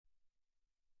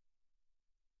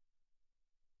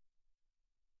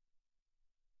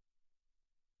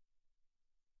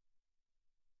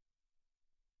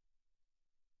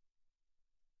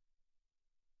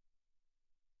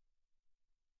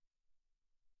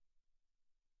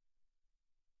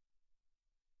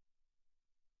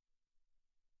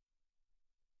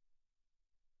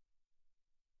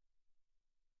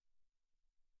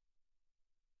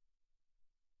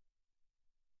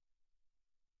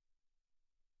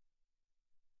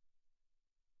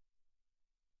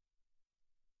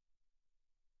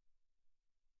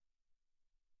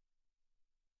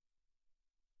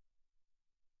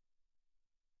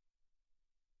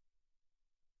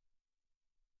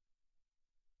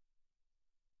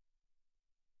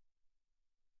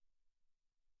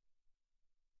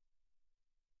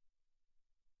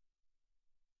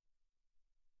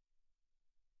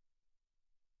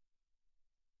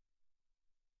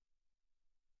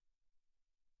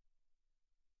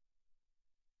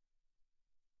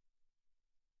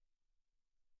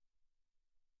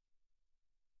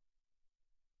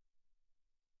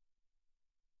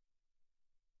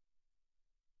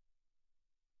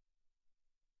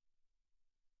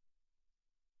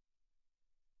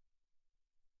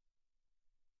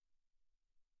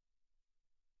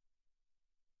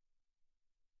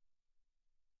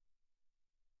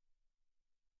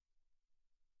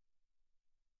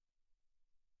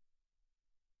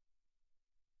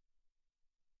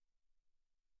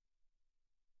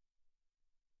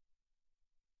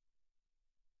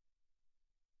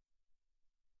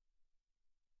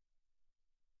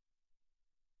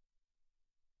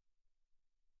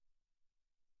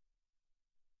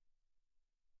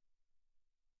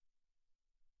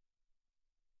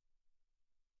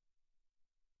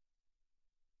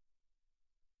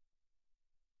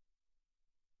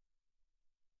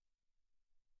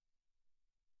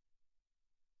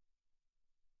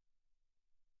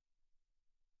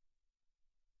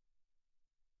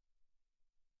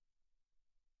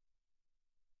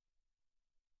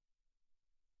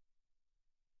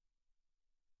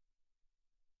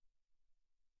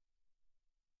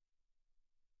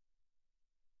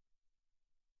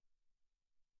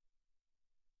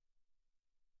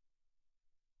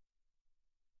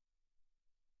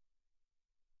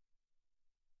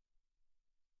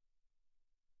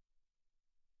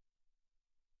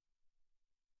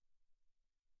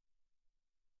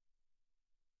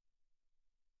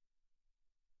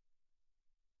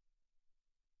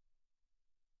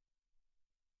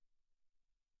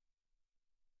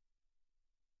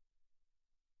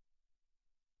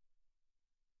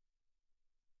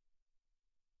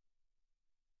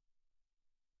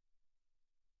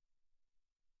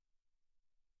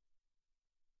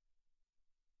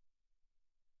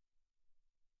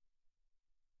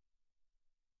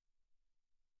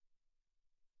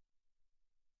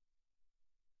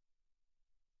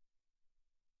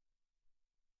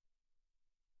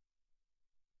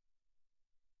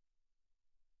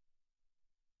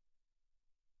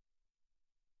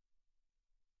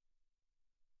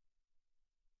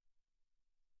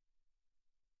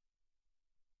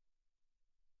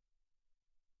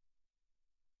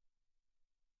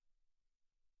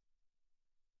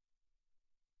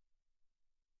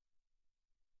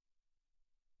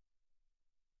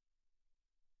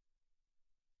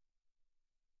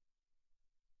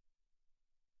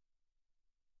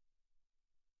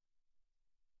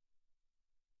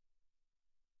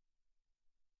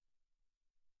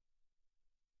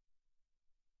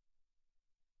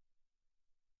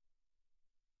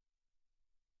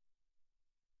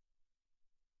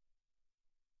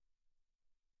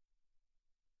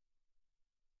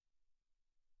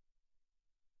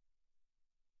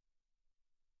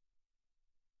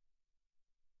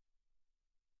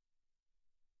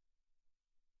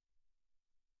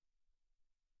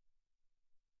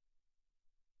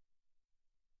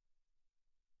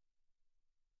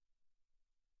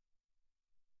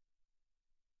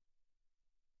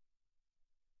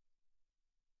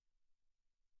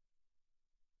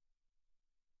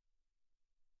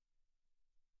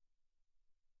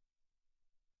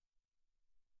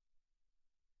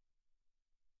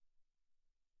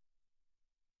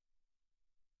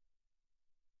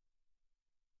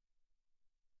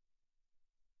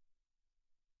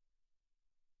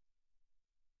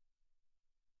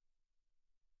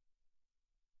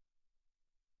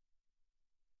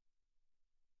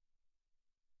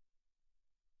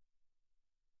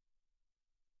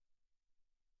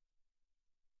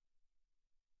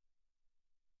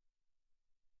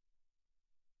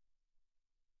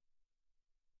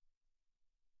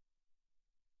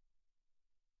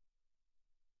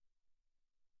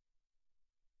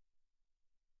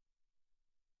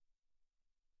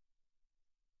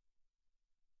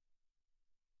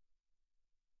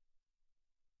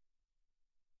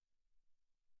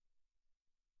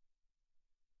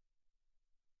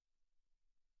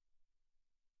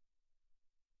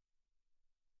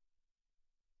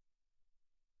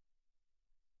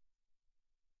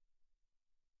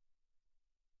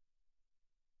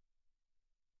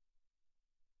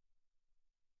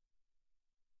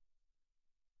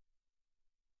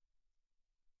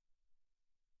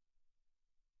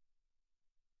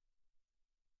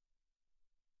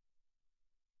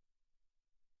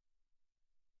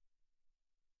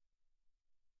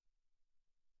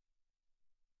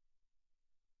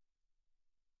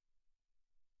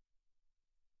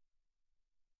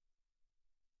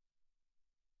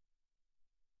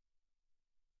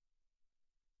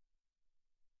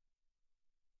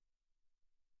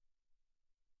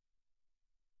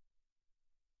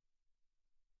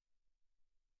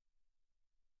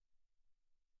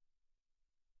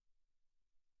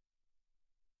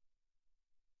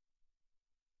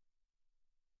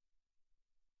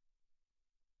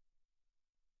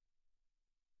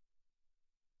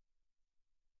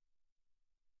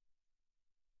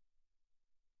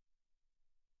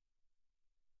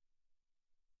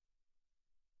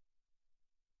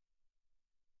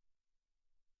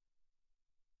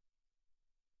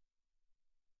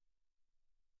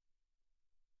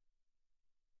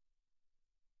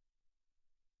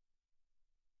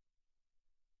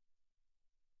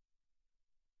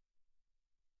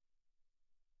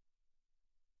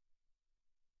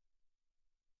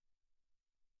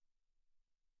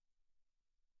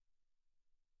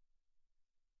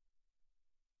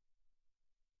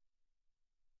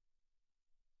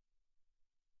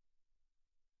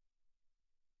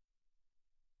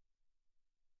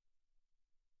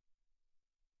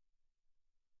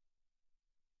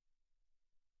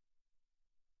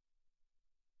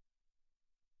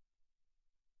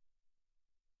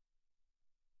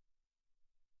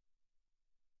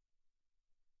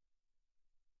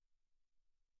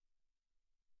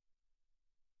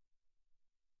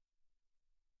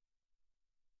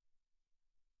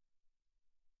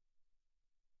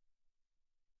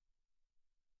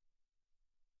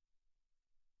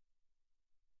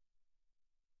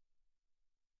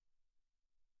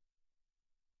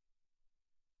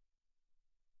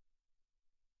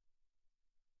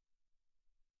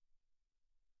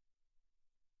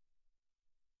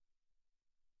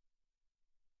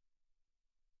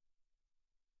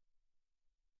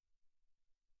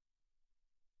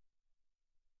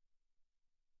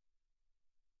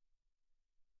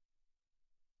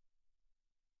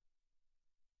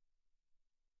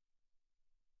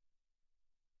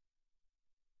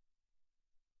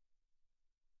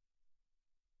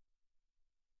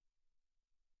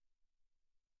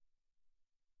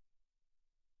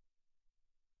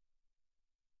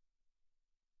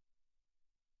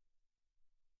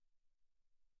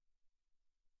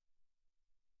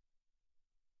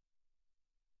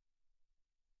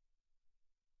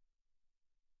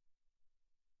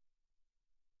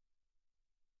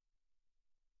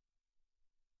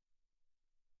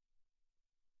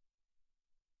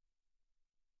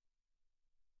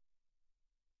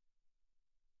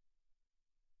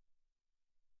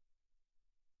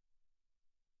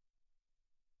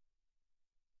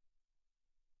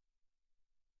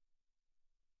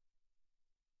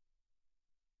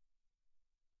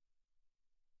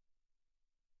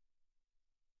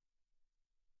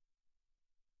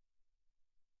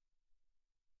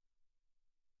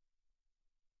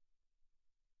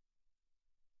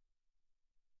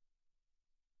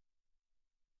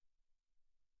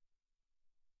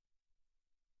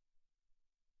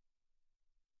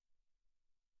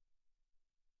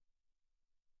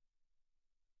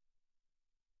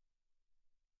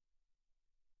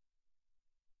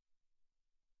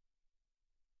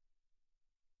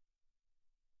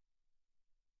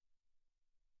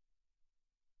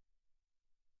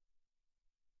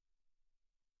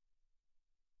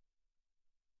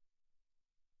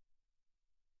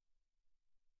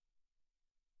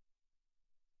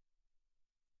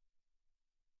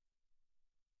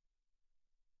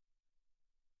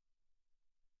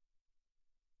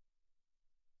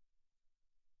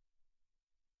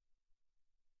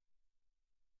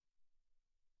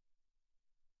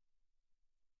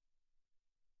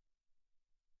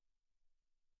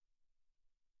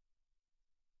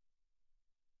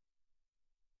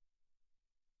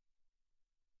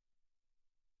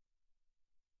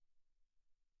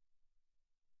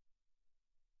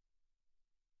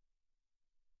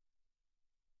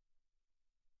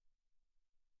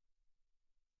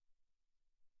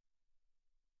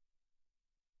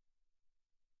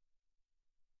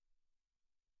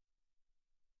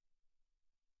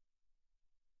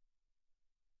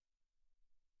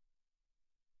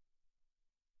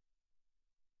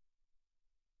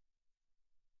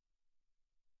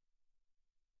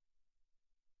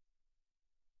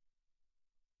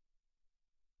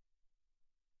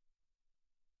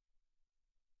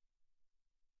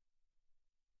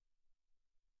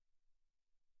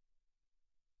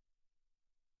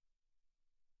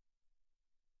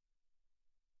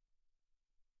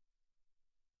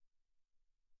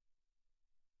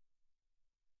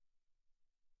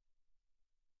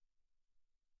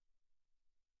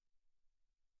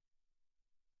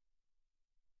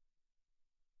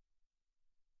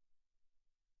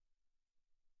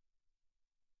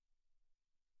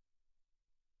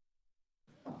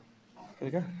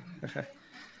Good to go? Okay.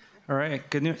 All right.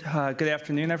 Good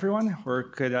afternoon, everyone. We're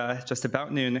good, just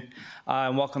about noon.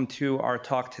 And welcome to our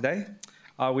talk today.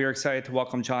 We are excited to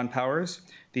welcome John Powers,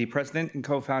 the president and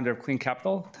co-founder of Clean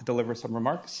Capital, to deliver some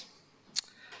remarks.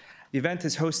 The event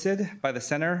is hosted by the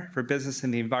Center for Business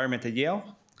and the Environment at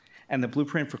Yale and the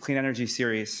Blueprint for Clean Energy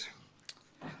series.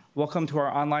 Welcome to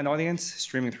our online audience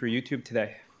streaming through YouTube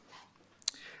today.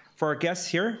 For our guests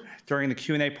here, during the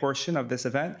Q&A portion of this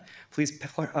event, please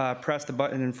press the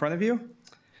button in front of you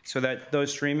so that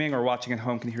those streaming or watching at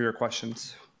home can hear your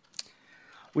questions.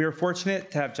 We are fortunate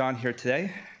to have John here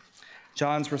today.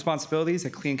 John's responsibilities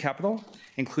at Clean Capital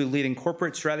include leading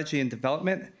corporate strategy and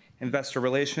development, investor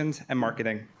relations, and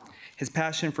marketing. His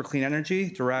passion for clean energy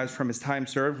derives from his time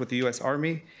served with the U.S.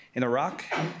 Army in Iraq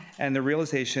and the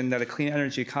realization that a clean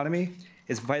energy economy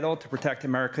is vital to protect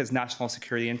America's national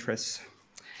security interests.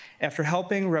 After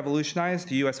helping revolutionize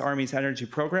the U.S. Army's energy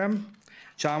program,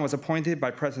 John was appointed by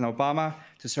President Obama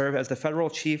to serve as the Federal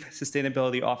Chief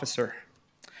Sustainability Officer.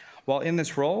 While in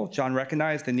this role, John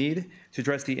recognized the need to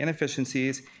address the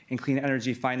inefficiencies in clean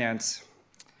energy finance.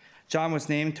 John was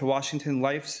named to Washington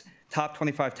Life's top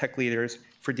 25 tech leaders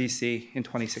for DC in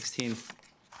 2016.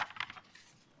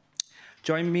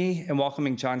 Join me in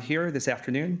welcoming John here this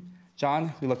afternoon.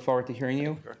 John, we look forward to hearing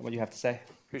you and what you have to say.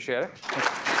 Appreciate it.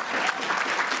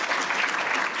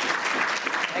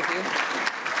 Thank you.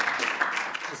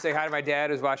 Just say hi to my dad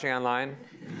who's watching online.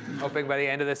 Hoping by the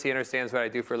end of this he understands what I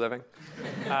do for a living.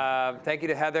 Thank you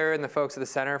to Heather and the folks at the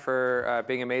center for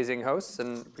being amazing hosts,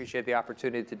 and appreciate the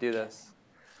opportunity to do this.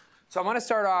 So I want to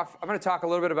start off, I'm going to talk a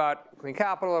little bit about Clean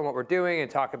Capital and what we're doing,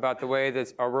 and talk about the way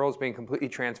that our world's being completely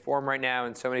transformed right now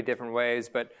in so many different ways.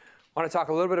 But I want to talk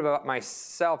a little bit about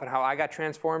myself and how I got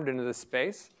transformed into this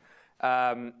space.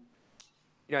 I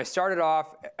started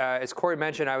off, as Corey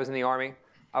mentioned, I was in the Army.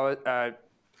 I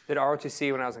did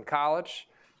ROTC when I was in college,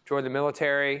 joined the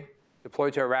military,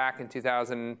 deployed to Iraq in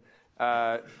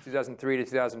 2003 to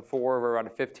 2004 over around a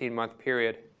 15-month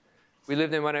period. We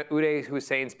lived in one of Uday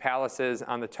Hussein's palaces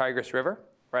on the Tigris River,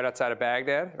 right outside of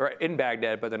Baghdad, or in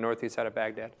Baghdad, but the northeast side of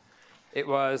Baghdad. It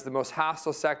was the most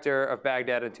hostile sector of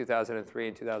Baghdad in 2003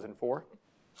 and 2004.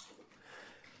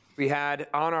 We had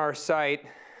on our site,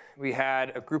 we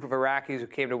had a group of Iraqis who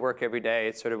came to work every day.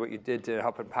 It's sort of what you did to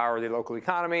help empower the local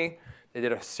economy. They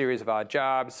did a series of odd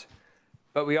jobs.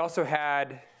 But we also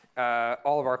had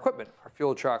all of our equipment, our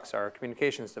fuel trucks, our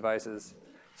communications devices.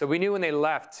 So we knew when they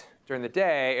left during the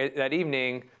day, that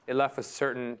evening, they left with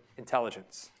certain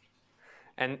intelligence.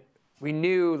 And we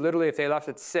knew literally if they left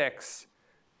at 6,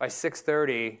 by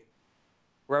 6:30,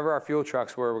 wherever our fuel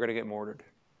trucks were going to get mortared.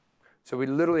 So we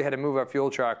literally had to move our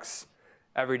fuel trucks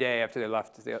every day after they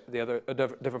left a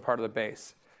different part of the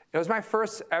base. It was my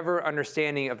first ever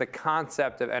understanding of the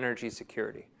concept of energy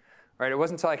security. Right? It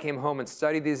wasn't until I came home and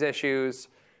studied these issues,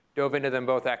 dove into them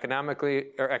both academically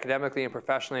and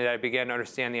professionally, that I began to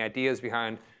understand the ideas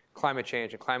behind climate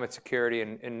change and climate security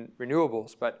and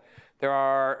renewables. But there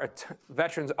are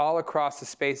veterans all across the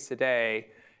space today,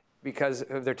 because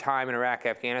of their time in Iraq,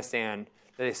 Afghanistan,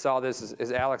 that they saw this,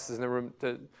 as Alex is in the room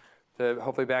to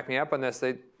hopefully back me up on this,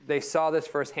 they saw this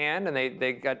firsthand, and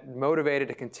they got motivated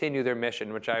to continue their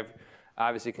mission, which I've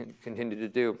obviously continued to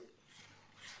do.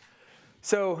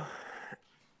 So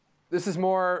this is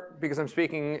more because I'm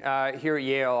speaking here at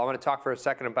Yale. I want to talk for a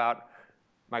second about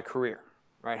my career.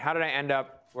 Right? How did I end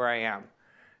up where I am?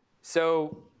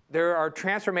 So there are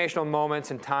transformational moments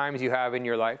and times you have in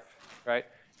your life. Right?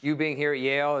 You being here at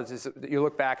Yale, you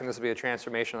look back and this will be a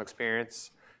transformational experience.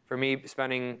 For me,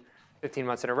 spending 15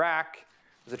 months in Iraq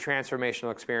was a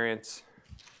transformational experience.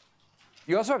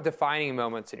 You also have defining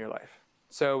moments in your life.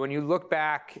 So when you look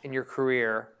back in your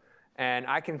career, and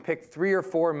I can pick 3 or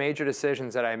 4 major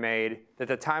decisions that I made that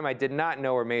at the time I did not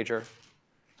know were major,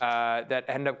 that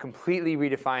end up completely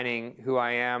redefining who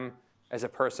I am as a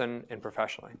person and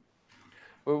professionally.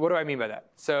 What do I mean by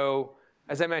that? So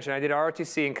as I mentioned, I did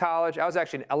ROTC in college. I was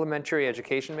actually an elementary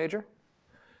education major.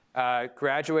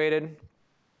 Graduated.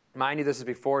 Mind you, this is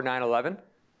before 9/11.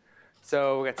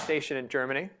 So we got stationed in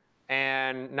Germany.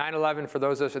 And 9/11, for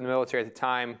those of us in the military at the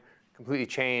time, completely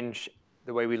changed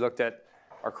the way we looked at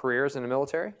our careers in the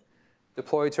military.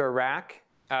 Deployed to Iraq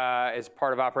as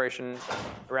part of Operation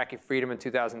Iraqi Freedom in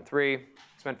 2003.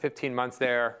 Spent 15 months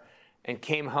there and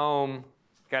came home,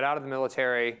 got out of the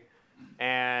military,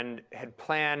 and had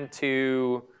planned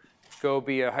to go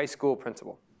be a high school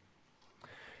principal.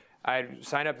 I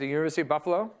signed up at the University of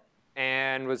Buffalo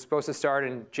and was supposed to start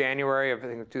in January of, I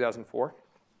think,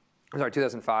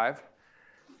 2005.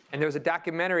 And there was a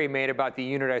documentary made about the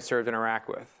unit I served in Iraq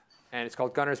with. And it's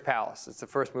called Gunner's Palace. It's the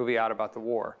first movie out about the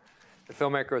war. The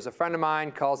filmmaker was a friend of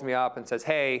mine, calls me up and says,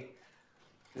 hey,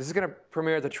 this is going to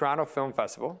premiere at the Toronto Film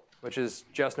Festival, which is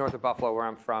just north of Buffalo, where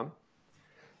I'm from.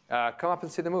 Come up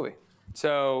and see the movie.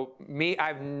 So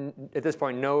I've, at this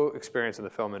point, no experience in the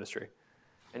film industry.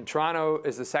 And Toronto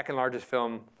is the second largest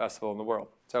film festival in the world.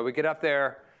 So we get up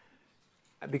there.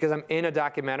 Because I'm in a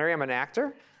documentary, I'm an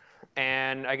actor.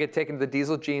 And I get taken to the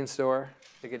Diesel Jeans store.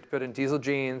 I get put in Diesel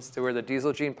Jeans to wear the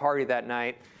Diesel Jean party that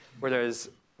night, where there's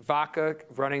vodka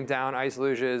running down ice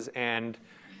luges and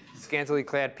scantily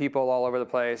clad people all over the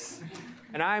place.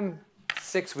 And I'm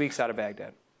 6 weeks out of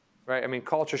Baghdad, right? I mean,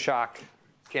 culture shock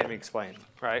can't be explained,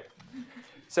 right?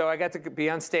 So I got to be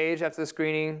on stage after the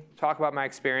screening, talk about my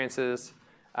experiences,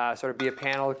 sort of be a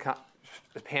panel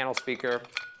speaker.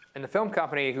 And the film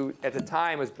company, who at the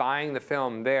time was buying the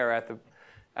film there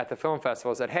at the film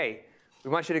festival, said, hey,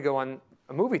 we want you to go on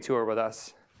a movie tour with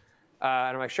us. And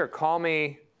I'm like, sure, call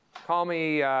me when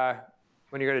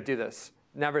you're going to do this.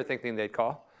 Never thinking they'd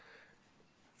call.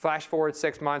 Flash forward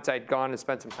 6 months, I'd gone and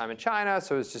spent some time in China,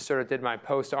 so it was just sort of did my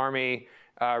post-Army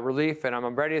relief, and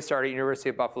I'm ready to start at University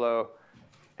of Buffalo.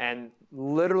 And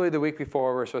literally the week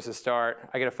before we're supposed to start,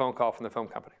 I get a phone call from the film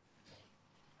company.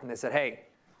 And they said, hey,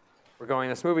 we're going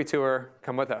on this movie tour,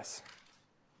 come with us.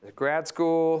 The grad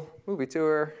school, movie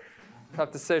tour,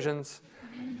 tough decisions.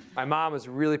 My mom was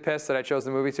really pissed that I chose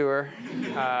the movie tour,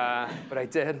 but I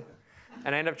did.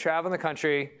 And I ended up traveling the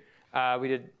country. We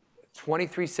did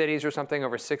 23 cities or something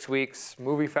over 6 weeks,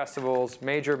 movie festivals,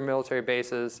 major military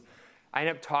bases. I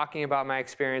ended up talking about my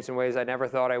experience in ways I never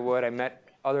thought I would. I met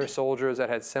other soldiers that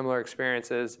had similar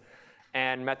experiences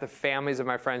and met the families of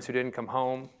my friends who didn't come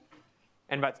home.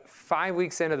 And about 5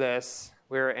 weeks into this,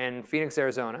 we were in Phoenix,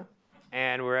 Arizona,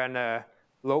 and we're on a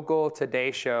local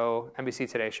Today show, NBC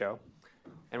Today show.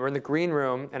 And we're in the green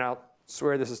room, and I'll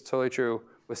swear this is totally true,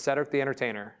 with Cedric the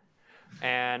Entertainer.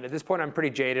 And at this point, I'm pretty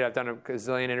jaded. I've done a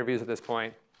gazillion interviews at this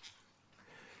point.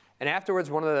 And afterwards,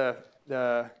 one of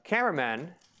the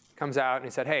cameramen comes out and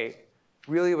he said, hey,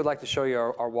 really would like to show you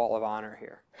our wall of honor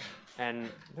here. And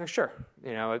I'm like, sure.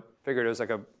 You know, I figured it was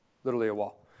like literally a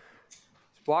wall.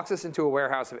 Walks us into a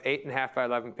warehouse of 8.5 by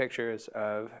 11 pictures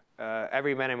of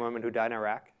every man and woman who died in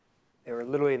Iraq. They were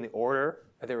literally in the order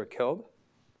that they were killed.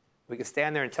 We could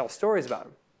stand there and tell stories about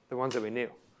them, the ones that we knew.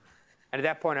 And at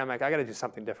that point, I'm like, I got to do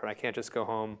something different. I can't just go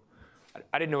home.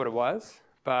 I didn't know what it was,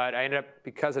 but I ended up,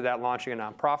 because of that, launching a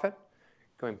nonprofit,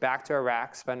 going back to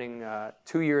Iraq, spending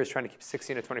 2 years trying to keep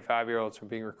 16 to 25-year-olds from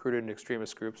being recruited into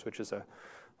extremist groups, which is a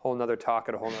whole nother talk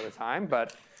at a whole nother time.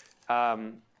 But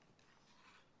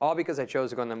all because I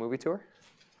chose to go on the movie tour.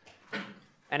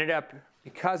 Ended up,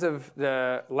 because of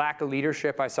the lack of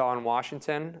leadership I saw in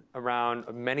Washington around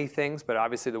many things, but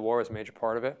obviously the war was a major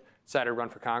part of it, decided to run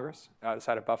for Congress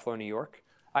outside of Buffalo, New York.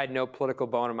 I had no political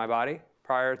bone in my body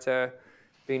prior to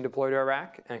being deployed to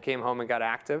Iraq, and I came home and got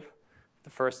active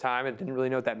the first time. I didn't really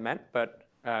know what that meant, but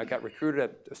got recruited.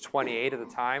 I was 28 at the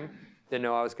time, didn't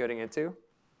know what I was getting into.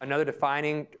 Another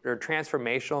defining or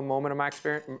transformational moment of my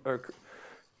experience, or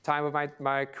time of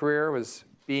my career, was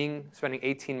spending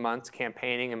 18 months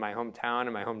campaigning in my hometown,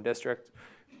 in my home district,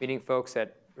 meeting folks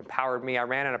that empowered me. I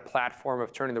ran on a platform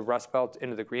of turning the Rust Belt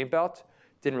into the Green Belt.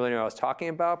 Didn't really know what I was talking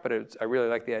about, but I really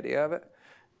liked the idea of it.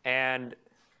 And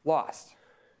lost.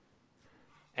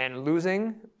 And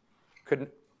losing,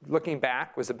 looking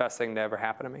back, was the best thing that ever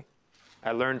happened to me.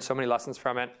 I learned so many lessons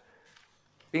from it.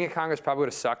 Being in Congress probably would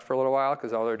have sucked for a little while,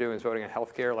 because all they're doing is voting on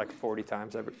healthcare like 40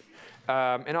 times every.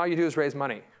 And all you do is raise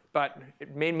money. But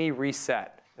it made me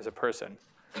reset as a person.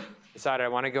 Decided I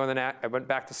want to go in the net. I went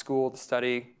back to school to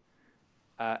study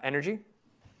energy.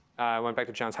 I went back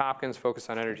to Johns Hopkins, focused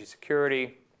on energy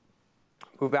security.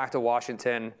 Moved back to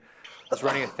Washington. Was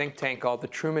running a think tank called the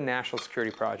Truman National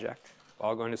Security Project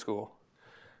while going to school.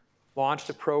 Launched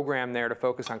a program there to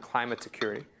focus on climate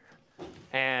security.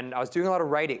 And I was doing a lot of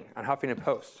writing on Huffington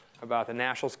Post about the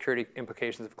national security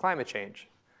implications of climate change.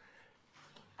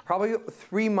 Probably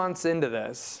 3 months into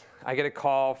this, I get a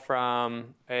call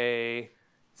from a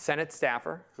Senate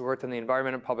staffer who worked on the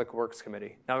Environment and Public Works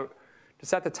Committee. Now, to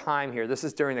set the time here, this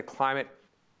is during the climate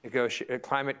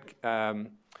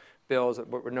bills,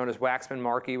 what were known as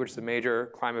Waxman-Markey, which is a major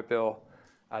climate bill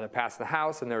that passed in the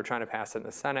House, and they were trying to pass it in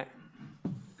the Senate.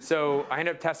 So I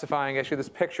ended up testifying. Actually, this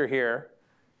picture here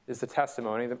is the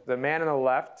testimony. The man on the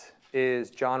left is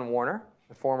John Warner,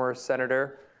 the former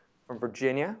senator from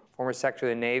Virginia, former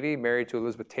Secretary of the Navy, married to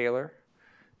Elizabeth Taylor.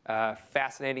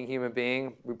 Fascinating human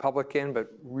being, Republican,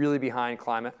 but really behind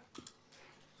climate.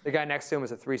 The guy next to him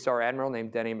was a 3-star admiral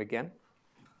named Denny McGinn.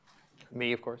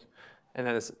 Me, of course. And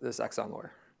then this Exxon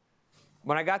lawyer.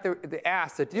 When I got the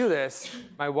ask to do this,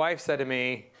 my wife said to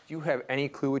me, do you have any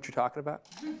clue what you're talking about?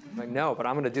 I'm like, no, but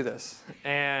I'm going to do this.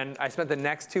 And I spent the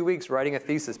next 2 weeks writing a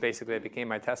thesis, basically, that became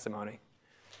my testimony.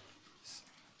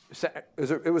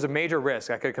 It was a major risk.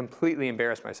 I could completely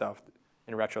embarrass myself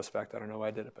in retrospect. I don't know why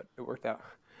I did it, but it worked out.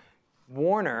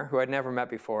 Warner, who I'd never met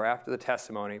before, after the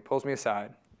testimony, pulls me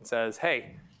aside and says,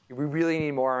 hey, we really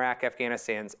need more Iraq,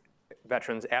 Afghanistan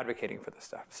veterans advocating for this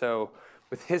stuff. So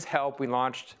with his help, we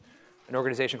launched an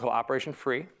organization called Operation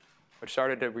Free, which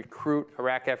started to recruit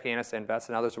Iraq, Afghanistan vets,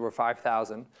 and others, over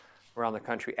 5,000 around the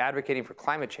country, advocating for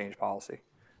climate change policy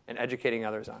and educating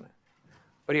others on it.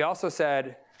 But he also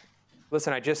said,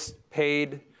 listen, I just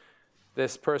paid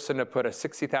this person to put a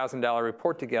 $60,000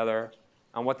 report together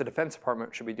on what the Defense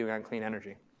Department should be doing on clean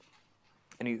energy.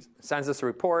 And he sends us a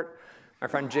report. My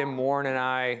friend Jim Warren and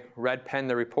I red-penned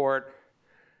the report,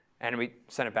 and we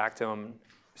sent it back to him.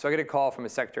 So I get a call from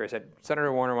his secretary. I said,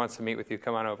 Senator Warner wants to meet with you.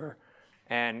 Come on over.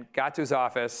 And got to his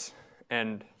office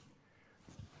and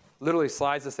literally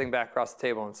slides this thing back across the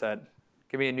table and said,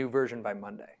 give me a new version by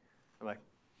Monday. I'm like,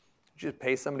 did you just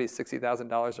pay somebody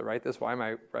 $60,000 to write this? Why am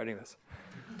I writing this?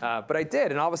 But I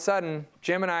did. And all of a sudden,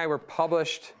 Jim and I were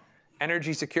published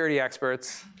energy security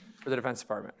experts for the Defense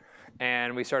Department.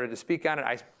 And we started to speak on it.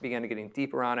 I began getting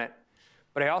deeper on it.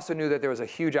 But I also knew that there was a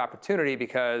huge opportunity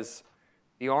because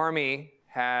the Army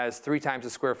has 3 times the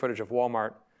square footage of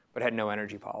Walmart, but had no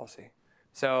energy policy.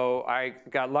 So I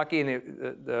got lucky, and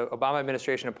the Obama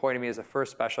administration appointed me as the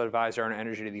first special advisor on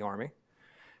energy to the Army.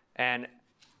 And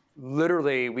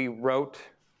literally, we wrote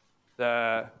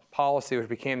the policy, which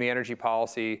became the energy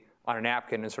policy, on a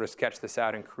napkin and sort of sketched this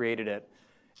out and created it.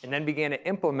 And then began to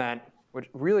implement, which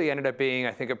really ended up being,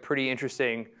 I think, a pretty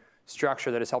interesting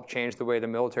structure that has helped change the way the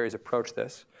military has approached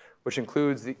this, which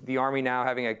includes the Army now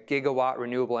having a gigawatt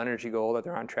renewable energy goal that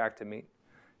they're on track to meet,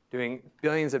 doing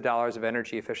billions of dollars of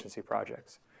energy efficiency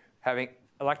projects, having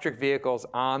electric vehicles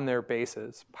on their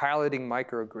bases, piloting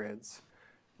microgrids,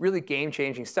 really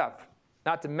game-changing stuff.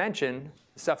 Not to mention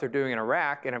the stuff they're doing in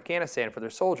Iraq and Afghanistan for their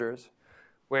soldiers,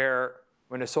 where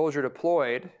when a soldier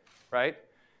deployed, right,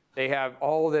 they have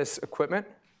all this equipment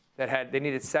that they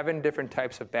needed 7 different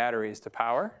types of batteries to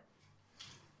power.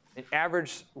 The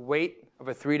average weight of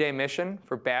a 3-day mission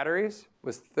for batteries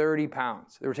was 30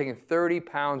 pounds. They were taking 30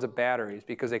 pounds of batteries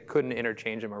because they couldn't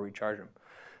interchange them or recharge them.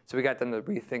 So we got them to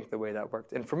rethink the way that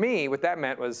worked. And for me, what that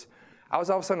meant was I was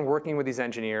all of a sudden working with these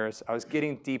engineers. I was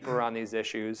getting deeper on these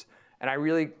issues. And I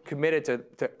really committed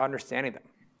to understanding them.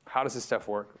 How does this stuff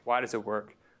work? Why does it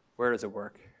work? Where does it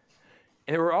work?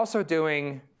 And we're also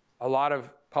doing a lot of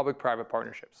public-private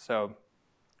partnerships. So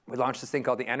we launched this thing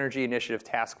called the Energy Initiative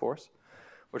Task Force,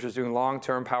 which was doing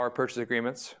long-term power purchase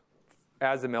agreements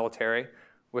as the military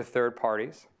with third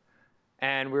parties.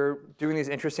 And we're doing these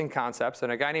interesting concepts.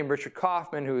 And a guy named Richard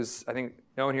Kaufman, who's, I think,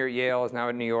 known here at Yale, is now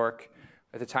in New York,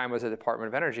 at the time was at the Department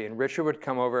of Energy. And Richard would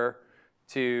come over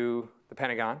to the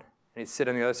Pentagon, and he'd sit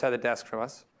on the other side of the desk from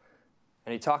us,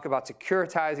 and he'd talk about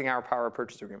securitizing our power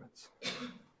purchase agreements.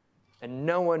 And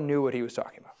no one knew what he was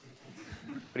talking about.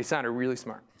 But he sounded really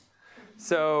smart.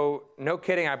 So no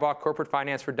kidding, I bought Corporate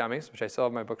Finance for Dummies, which I still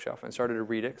have on my bookshelf, and started to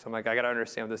read it. Because I'm like, I got to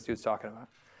understand what this dude's talking about.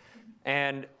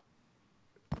 And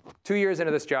 2 years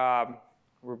into this job,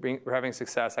 we're having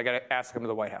success. I got to ask him to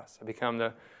the White House. I become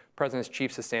the president's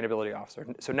chief sustainability officer.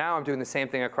 So now I'm doing the same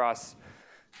thing across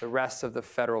the rest of the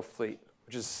federal fleet,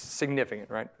 which is significant,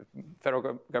 right? The federal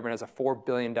government has a $4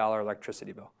 billion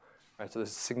electricity bill, right? So there's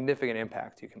a significant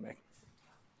impact you can make.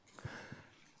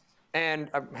 And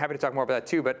I'm happy to talk more about that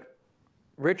too, but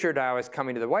Richard now is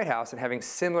coming to the White House and having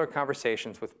similar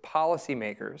conversations with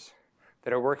policymakers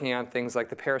that are working on things like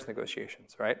the Paris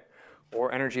negotiations, right?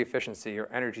 Or energy efficiency or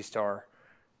Energy Star.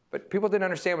 But people didn't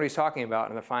understand what he's talking about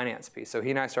in the finance piece. So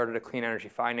he and I started a clean energy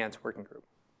finance working group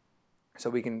so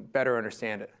we can better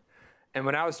understand it. And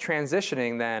when I was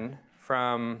transitioning then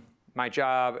from my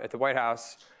job at the White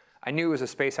House, I knew it was a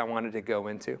space I wanted to go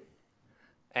into.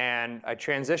 And I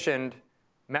transitioned,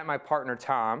 met my partner,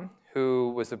 Tom,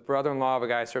 who was the brother-in-law of a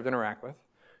guy I served in Iraq with.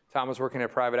 Tom was working at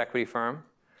a private equity firm.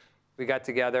 We got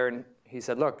together, and he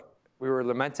said, look, we were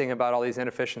lamenting about all these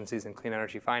inefficiencies in clean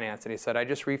energy finance. And he said, I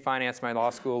just refinanced my law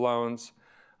school loans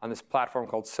on this platform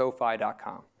called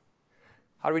SoFi.com.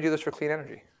 How do we do this for clean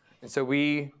energy? And so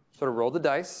we sort of rolled the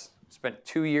dice, spent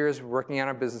 2 years working on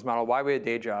our business model while we had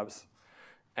day jobs,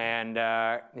 and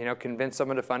convinced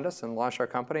someone to fund us and launch our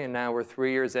company. And now we're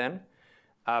 3 years in.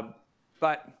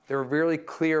 But there were really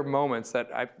clear moments that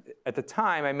at the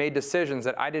time, I made decisions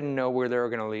that I didn't know where they were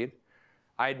going to lead.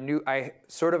 I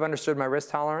sort of understood my risk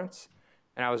tolerance,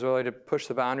 and I was willing to push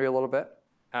the boundary a little bit.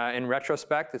 In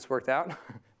retrospect, it's worked out.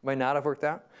 Might not have worked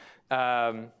out.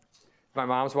 My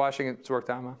mom's watching, it's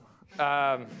worked out, Mom.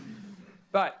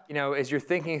 But as you're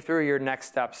thinking through your next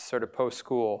steps sort of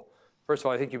post-school, first of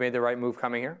all, I think you made the right move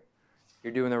coming here.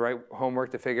 You're doing the right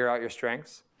homework to figure out your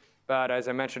strengths. But as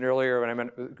I mentioned earlier when I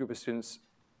met with a group of students,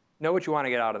 know what you want to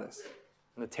get out of this,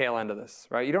 on the tail end of this,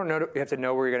 right? You don't know, you have to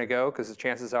know where you're going to go because the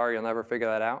chances are you'll never figure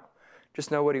that out. Just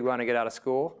know what you want to get out of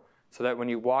school so that when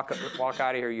you walk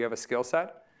out of here, you have a skill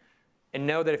set. And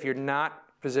know that if you're not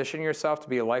positioning yourself to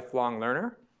be a lifelong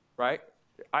learner, right?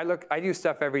 I do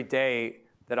stuff every day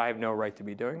that I have no right to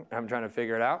be doing. I'm trying to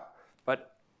figure it out.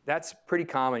 But that's pretty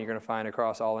common you're going to find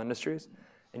across all industries.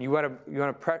 And you want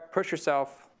to push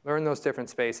yourself, learn those different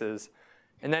spaces.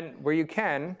 And then where you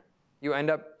can, you end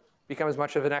up become as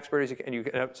much of an expert as you can. And you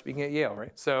end up speaking at Yale,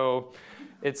 right? So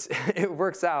it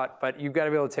works out. But you've got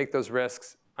to be able to take those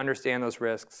risks, understand those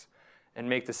risks, and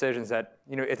make decisions that,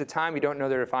 at the time you don't know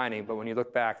they're defining. But when you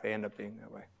look back, they end up being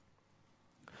that way.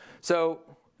 So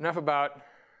enough about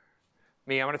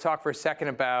me. I want to talk for a second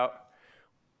about,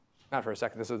 not for a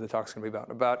second, this is what the talk's going to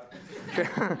be about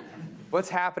what's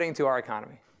happening to our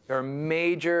economy. There are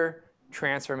major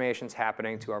transformations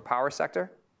happening to our power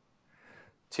sector.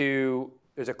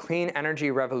 There's a clean energy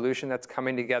revolution that's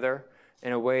coming together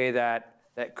in a way that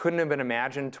couldn't have been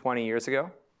imagined 20 years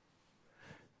ago.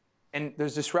 And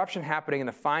there's disruption happening in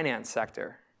the finance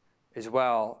sector as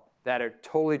well that are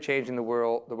totally changing the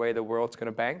way the world's going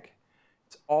to bank.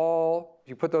 It's all, if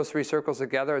you put those three circles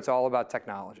together, it's all about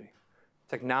technology.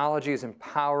 Technology is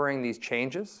empowering these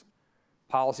changes.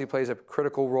 Policy plays a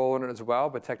critical role in it as well,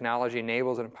 but technology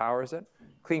enables and empowers it.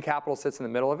 Clean capital sits in the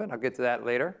middle of it. I'll get to that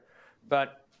later.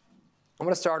 But I'm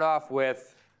going to start off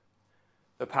with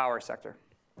the power sector.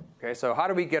 Okay, so how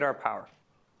do we get our power?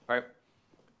 Right?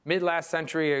 Mid-last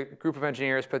century, a group of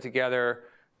engineers put together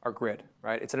our grid.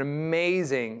 Right? It's an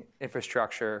amazing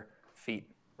infrastructure feat.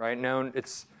 Right?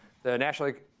 It's the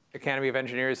National Academy of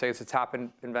Engineers say it's the top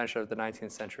invention of the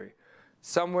 19th century.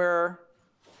 Somewhere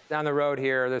down the road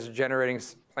here, there's a generating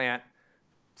plant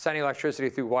sending electricity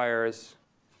through wires.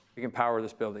 You can power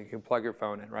this building. You can plug your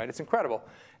phone in, right? It's incredible.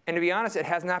 And to be honest, it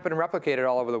has not been replicated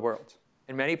all over the world.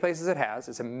 In many places it has.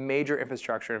 It's a major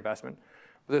infrastructure investment.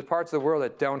 But there's parts of the world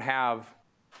that don't have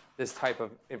this type of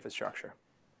infrastructure.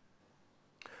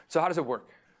 So how does it work?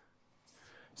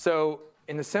 So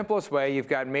in the simplest way, you've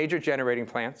got major generating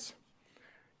plants.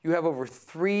 You have over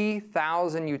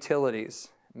 3,000 utilities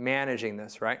managing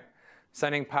this, right?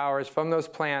 Sending powers from those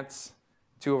plants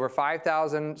to over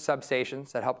 5,000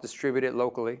 substations that help distribute it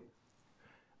locally.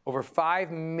 Over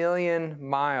 5 million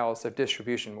miles of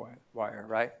distribution wire,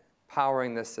 right?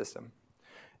 Powering this system.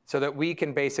 So that we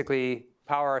can basically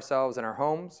power ourselves in our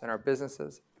homes and our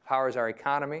businesses. It powers our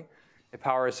economy. It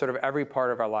powers sort of every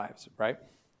part of our lives, right?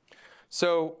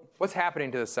 So what's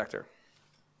happening to this sector?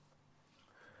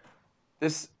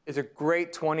 This is a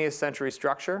great 20th century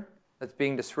structure that's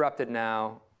being disrupted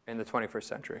now in the 21st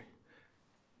century.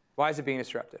 Why is it being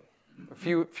disrupted? A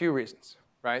few reasons,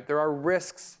 right? There are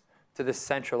risks to this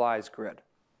centralized grid.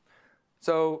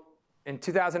 So in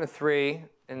 2003,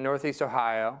 in Northeast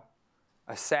Ohio,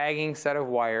 a sagging set of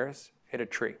wires hit a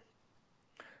tree.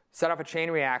 Set off a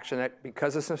chain reaction that,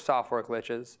 because of some software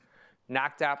glitches,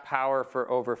 knocked out power for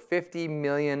over 50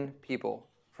 million people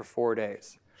for 4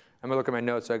 days. I'm going to look at my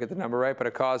notes so I get the number right, but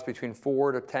it caused between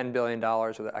 $4 to $10 billion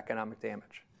worth of economic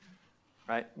damage,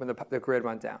 right, when the grid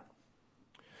went down.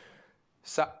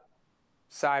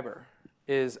 Cyber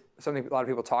is something a lot of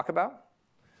people talk about.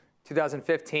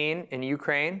 2015, in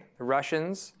Ukraine, the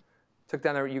Russians took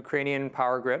down the Ukrainian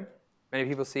power grid. Many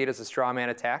people see it as a straw man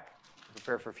attack,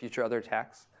 prepare for future other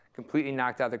attacks. Completely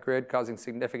knocked out the grid, causing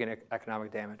significant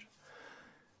economic damage.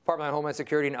 Department of Homeland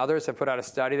Security and others have put out a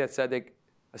study that said that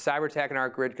a cyber attack in our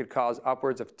grid could cause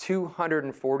upwards of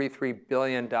 $243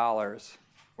 billion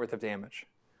worth of damage,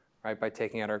 right, by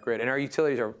taking out our grid. And our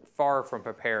utilities are far from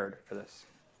prepared for this.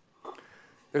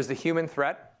 There's the human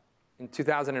threat. In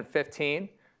 2015,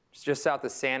 just south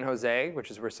of San Jose, which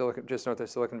is where just north of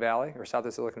Silicon Valley, or south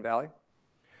of Silicon Valley,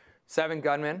 7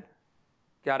 gunmen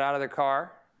got out of their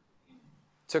car,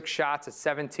 took shots at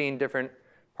 17 different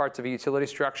parts of a utility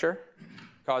structure,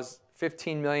 caused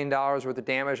 $15 million worth of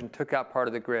damage, and took out part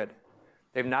of the grid.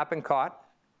 They've not been caught.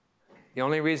 The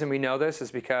only reason we know this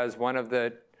is because one of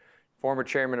the former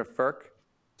chairman of FERC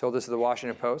told this to the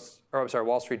Washington Post, or I'm sorry,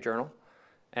 Wall Street Journal,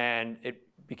 and it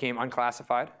became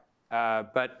unclassified.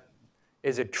 But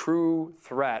is a true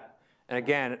threat. And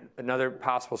again, another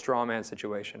possible straw man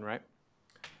situation, right?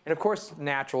 And of course,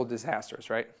 natural disasters,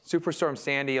 right? Superstorm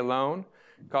Sandy alone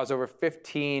caused over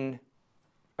 $50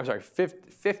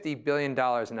 billion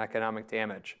in economic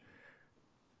damage.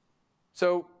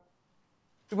 So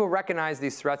people recognize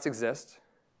these threats exist.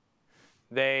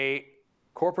 They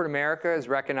Corporate America is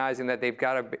recognizing that they've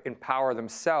got to empower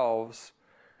themselves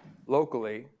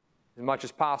locally as much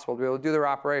as possible to be able to do their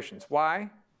operations. Why?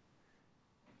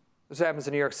 This happens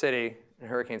in New York City in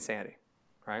Hurricane Sandy,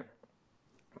 right?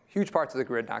 Huge parts of the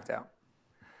grid knocked out.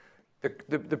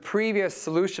 The previous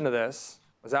solution to this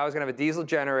was I was going to have a diesel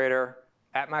generator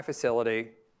at my facility,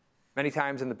 many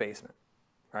times in the basement,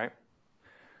 right?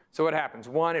 So what happens?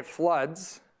 One, it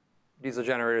floods. Diesel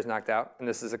generator is knocked out. And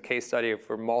this is a case study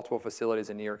for multiple facilities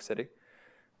in New York City,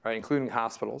 right, including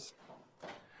hospitals.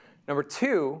 Number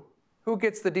two, who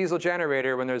gets the diesel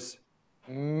generator when there's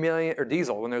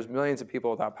diesel when there's millions of people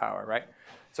without power, right?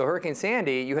 So Hurricane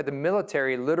Sandy, you had the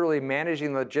military literally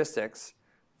managing logistics,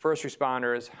 first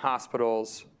responders,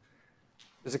 hospitals.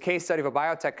 There's a case study of a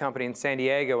biotech company in San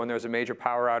Diego when there was a major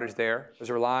power outage there. It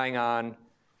was relying on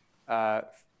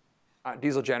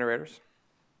diesel generators.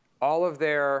 All of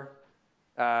their,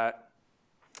 not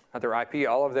their IP,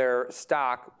 all of their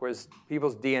stock was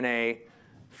people's DNA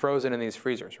frozen in these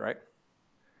freezers, right?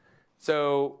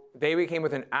 So they became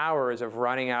within hours of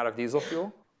running out of diesel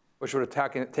fuel, which would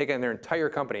have taken their entire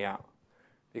company out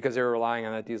because they were relying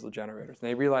on that diesel generators. And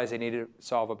they realized they needed to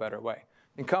solve a better way.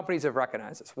 And companies have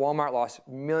recognized this. Walmart lost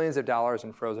millions of dollars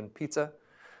in frozen pizza,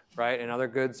 right, and other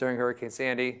goods during Hurricane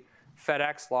Sandy.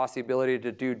 FedEx lost the ability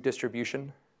to do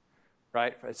distribution,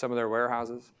 right, at some of their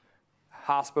warehouses.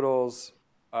 Hospitals,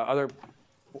 other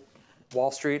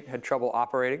Wall Street had trouble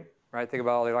operating, right? Think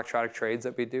about all the electronic trades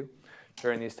that we do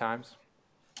during these times.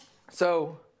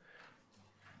 So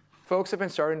folks have been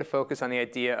starting to focus on the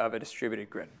idea of a distributed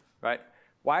grid, right?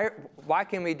 Why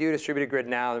can we do distributed grid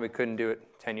now that we couldn't do it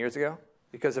 10 years ago?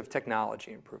 Because of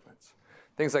technology improvements.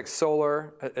 Things like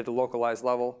solar at the localized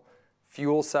level,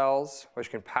 fuel cells,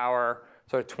 which can power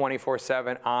sort of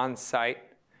 24/7 on-site.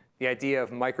 The idea of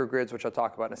microgrids, which I'll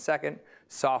talk about in a second,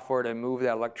 software to move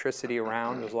that electricity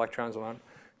around, those electrons around.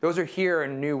 Those are here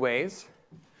in new ways.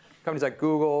 Companies like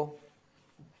Google,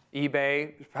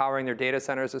 eBay, powering their data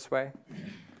centers this way.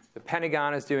 The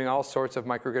Pentagon is doing all sorts of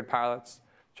microgrid pilots,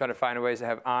 trying to find ways to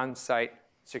have on-site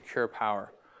secure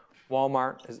power.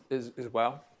 Walmart is as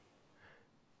well.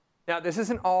 Now, this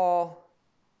isn't all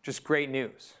just great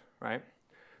news, right?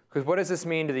 Because what does this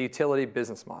mean to the utility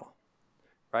business model?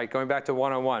 Right, going back to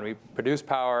 101, we produce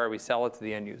power, we sell it to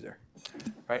the end user.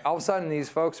 Right, all of a sudden these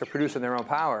folks are producing their own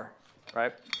power,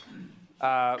 right?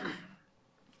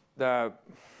 The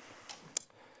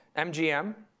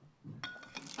MGM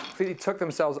completely took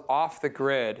themselves off the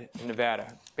grid in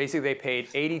Nevada. Basically, they paid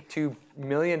 $82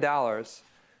 million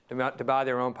to buy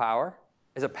their own power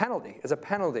as a penalty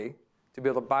to be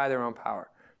able to buy their own power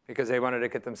because they wanted to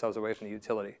get themselves away from the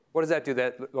utility. What does that do to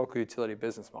that local utility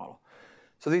business model?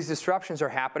 So these disruptions are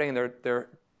happening, and they're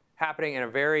happening in a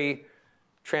very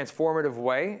transformative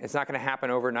way. It's not going to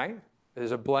happen overnight.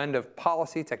 There's a blend of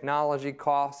policy, technology,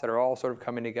 costs that are all sort of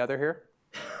coming together here.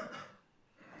 So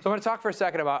I'm going to talk for a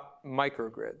second about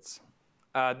microgrids.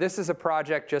 This is a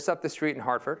project just up the street in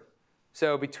Hartford.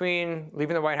 So between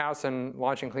leaving the White House and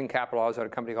launching Clean Capital, I was at a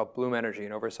company called Bloom Energy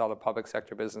and oversaw the public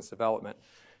sector business development.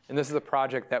 And this is a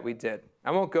project that we did.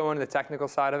 I won't go into the technical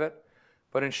side of it.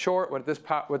 But in short, what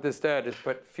this did is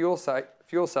put fuel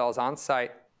cells on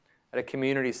site at a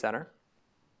community center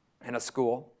and a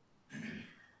school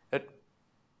that,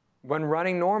 when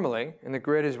running normally and the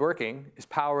grid is working, is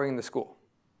powering the school,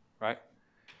 right?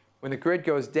 When the grid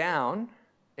goes down,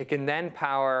 it can then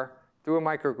power, through a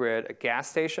microgrid, a gas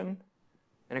station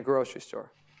and a grocery store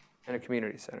and a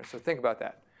community center. So think about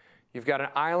that. You've got an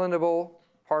islandable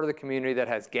part of the community that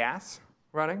has gas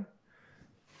running,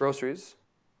 groceries,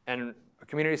 and a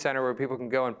community center where people can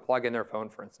go and plug in their phone,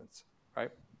 for instance,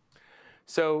 right?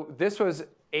 So this was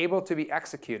able to be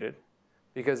executed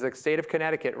because the state of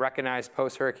Connecticut recognized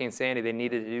post-Hurricane Sandy they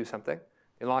needed to do something.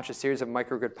 They launched a series of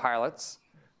microgrid pilots.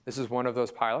 This is one of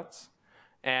those pilots.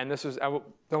 And this was, I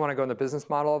don't want to go into the business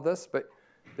model of this, but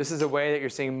this is a way that you're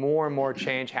seeing more and more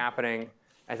change happening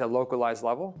at a localized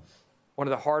level. One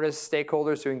of the hardest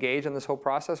stakeholders to engage in this whole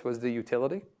process was the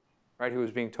utility, right, who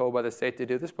was being told by the state to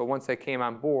do this. But once they came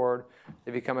on board,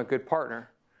 they become a good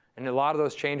partner. And a lot of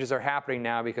those changes are happening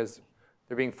now because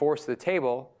they're being forced to the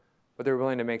table, but they're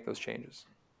willing to make those changes.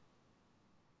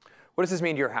 What does this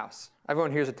mean to your house?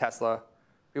 Everyone here's a Tesla.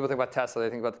 People think about Tesla, they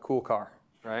think about the cool car,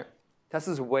 right?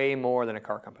 Tesla's way more than a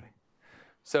car company.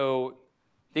 So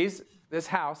this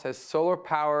house has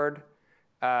solar-powered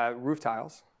roof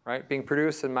tiles, right, being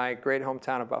produced in my great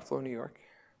hometown of Buffalo, New York.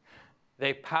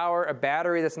 They power a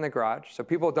battery that's in the garage. So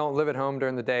people don't live at home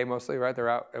during the day mostly, right? They're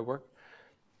out at work.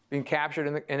 Being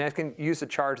captured, and that can use to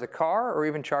charge the car or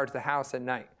even charge the house at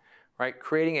night, right?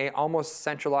 Creating a almost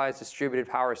centralized distributed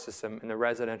power system in the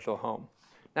residential home.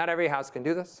 Not every house can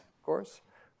do this, of course.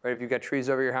 Right? If you've got trees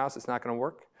over your house, it's not going to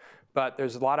work. But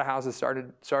there's a lot of houses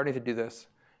starting to do this.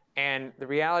 And the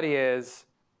reality is,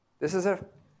 this is a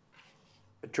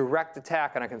direct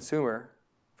attack on a consumer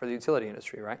for the utility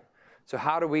industry, right? So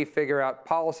how do we figure out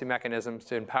policy mechanisms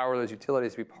to empower those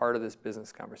utilities to be part of this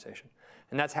business conversation?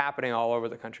 And that's happening all over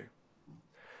the country,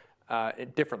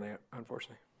 differently,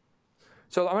 unfortunately.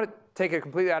 So I'm going to take it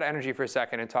completely out of energy for a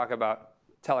second and talk about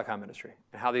telecom industry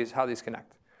and how these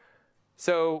connect.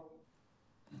 So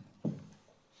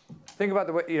think about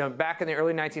the way, back in the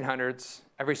early 1900s,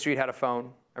 every street had a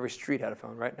phone. Every street had a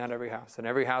phone, right? Not every house. And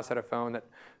every house had a phone. That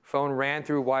phone ran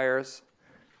through wires,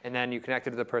 and then you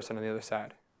connected to the person on the other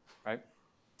side, right?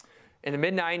 In the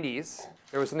mid-90s,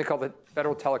 there was something called the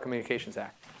Federal Telecommunications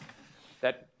Act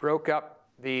that broke up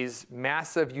these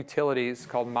massive utilities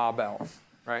called Ma Bells,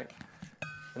 right?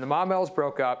 When the Ma Bells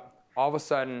broke up, all of a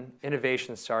sudden,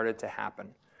 innovation started to happen.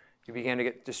 You began to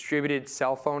get distributed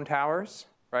cell phone towers,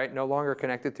 right? No longer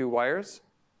connected through wires.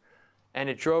 And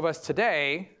it drove us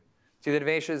today to the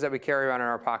innovations that we carry around in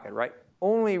our pocket, right?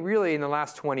 Only really in the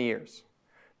last 20 years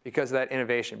because of that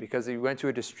innovation, because we went to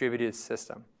a distributed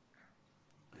system.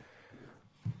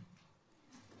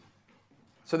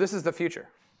 So this is the future.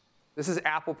 This is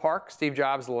Apple Park, Steve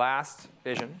Jobs' last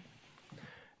vision.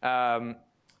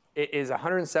 It is a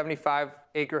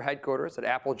 175-acre headquarters that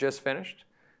Apple just finished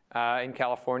in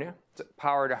California. It's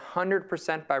powered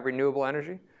 100% by renewable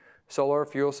energy, solar,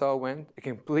 fuel cell, wind. It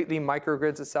completely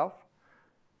microgrids itself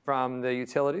from the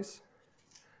utilities.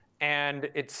 And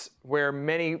it's where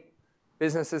many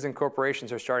businesses and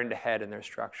corporations are starting to head in their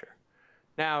structure.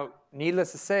 Now,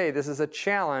 needless to say, this is a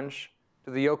challenge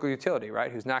to the local utility,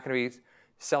 right? Who's not going to be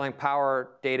selling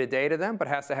power day to day to them, but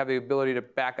has to have the ability to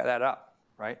back that up,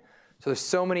 right? So there's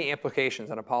so many implications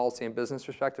on a policy and business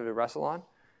perspective to wrestle on.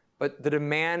 But the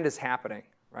demand is happening,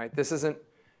 right? This isn't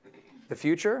the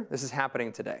future. This is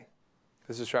happening today.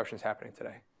 This disruption is happening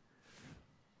today.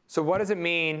 So what does it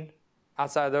mean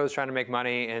outside of those trying to make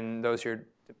money and those here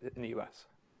in the US,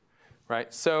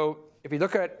 right? So if you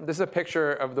look at, this is a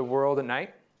picture of the world at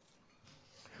night.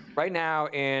 Right now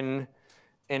in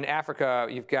Africa,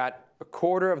 you've got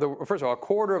first of all, a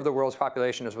quarter of the world's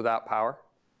population is without power,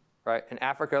 right? In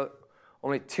Africa,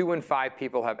 only 2 in 5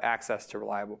 people have access to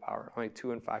reliable power. Only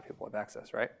 2 in 5 people have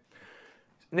access, right?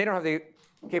 And they don't have the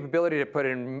capability to put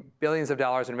in billions of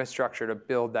dollars in infrastructure to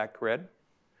build that grid.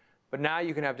 But now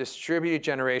you can have distributed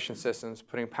generation systems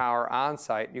putting power on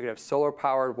site. You can have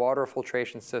solar-powered water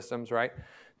filtration systems, right,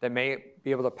 that may be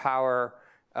able to power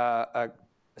a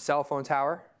cell phone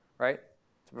tower, right,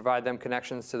 to provide them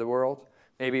connections to the world.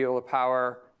 Maybe able to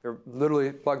power, or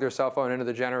literally plug their cell phone into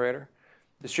the generator.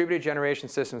 Distributed generation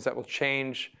systems that will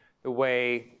change the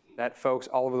way that folks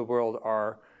all over the world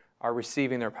are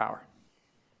receiving their power.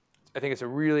 I think it's a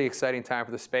really exciting time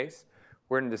for the space.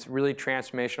 We're in this really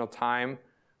transformational time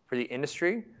for the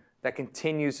industry that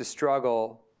continues to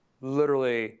struggle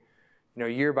literally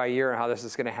year by year on how this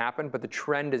is going to happen, but the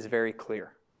trend is very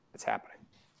clear. It's happening.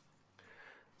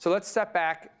 So let's step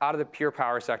back out of the pure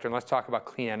power sector and let's talk about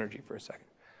clean energy for a second.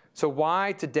 So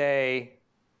why today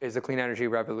is the clean energy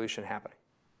revolution happening?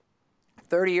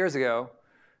 30 years ago,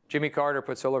 Jimmy Carter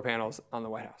put solar panels on the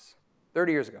White House.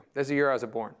 30 years ago. That's the year I was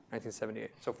born,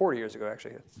 1978. So 40 years ago,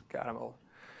 actually. God, I'm old.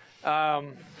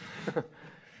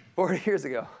 40 years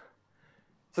ago.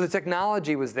 So the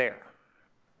technology was there,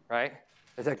 right?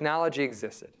 The technology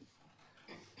existed.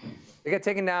 It got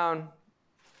taken down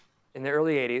in the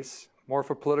early 80s, more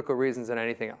for political reasons than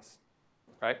anything else,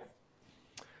 right?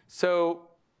 So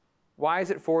why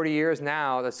is it 40 years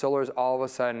now that solar is all of a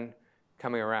sudden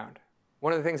coming around?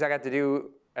 One of the things I got to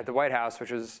do at the White House,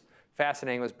 which was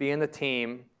fascinating, was be in the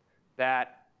team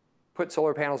that put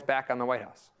solar panels back on the White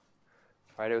House.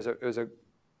 Right? It was a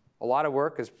lot of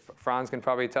work, as Franz can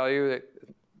probably tell you, that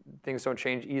things don't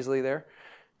change easily there.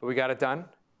 But we got it done,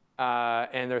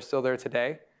 and they're still there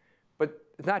today. But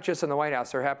it's not just in the White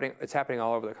House. It's happening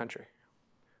all over the country.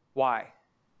 Why?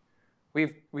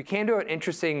 We came to an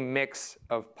interesting mix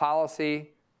of policy,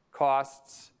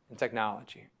 costs, and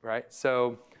technology, right?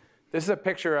 So this is a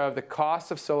picture of the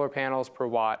cost of solar panels per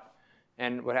watt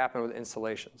and what happened with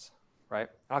installations, right?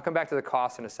 I'll come back to the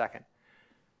cost in a second.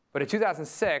 But in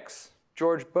 2006,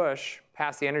 George Bush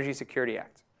passed the Energy Security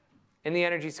Act. And the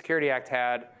Energy Security Act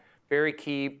had very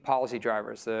key policy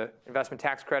drivers, the investment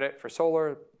tax credit for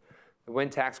solar, the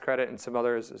wind tax credit, and some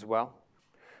others as well.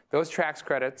 Those tax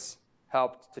credits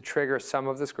helped to trigger some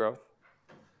of this growth.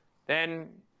 Then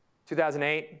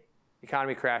 2008, the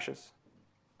economy crashes.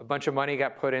 A bunch of money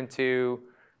got put into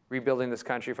rebuilding this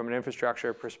country from an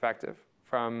infrastructure perspective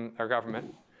from our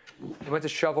government. They went to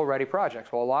shovel-ready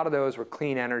projects. Well, a lot of those were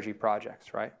clean energy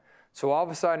projects, right? So all of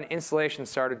a sudden, installations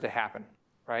started to happen,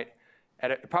 right?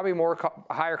 At a probably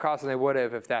higher cost than they would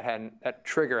have if that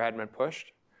trigger hadn't been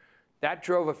pushed. That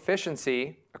drove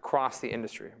efficiency across the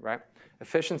industry, right?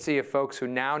 Efficiency of folks who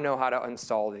now know how to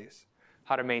install these,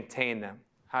 how to maintain them,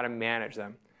 how to manage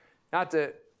them. At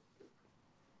the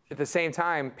same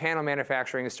time, panel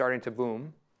manufacturing is starting to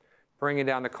boom, bringing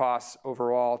down the costs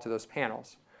overall to those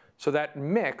panels. So that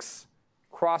mix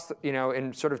crossed,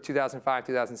 in sort of 2005,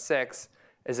 2006,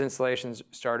 as installations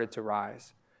started to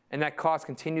rise. And that cost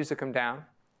continues to come down.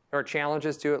 There are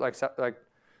challenges to it, like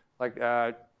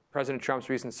President Trump's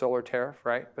recent solar tariff,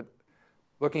 right? But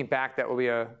looking back, that will be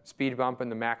a speed bump in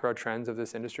the macro trends of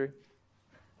this industry.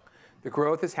 The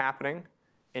growth is happening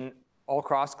in all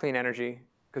across clean energy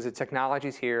because the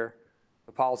technology's here,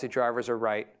 the policy drivers are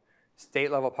right,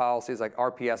 state-level policies like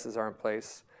RPSs are in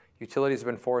place, utilities have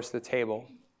been forced to the table,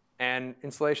 and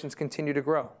installations continue to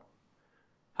grow.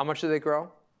 How much do they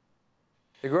grow?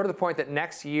 They grow to the point that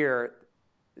next year,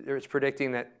 there's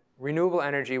predicting that renewable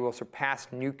energy will surpass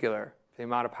nuclear for the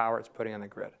amount of power it's putting on the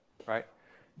grid, right?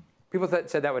 People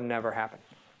said that would never happen.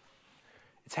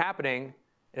 It's happening,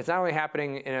 and it's not only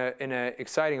happening in an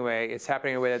exciting way, it's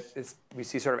happening in a way that we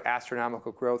see sort of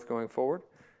astronomical growth going forward,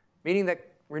 meaning that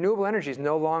renewable energy is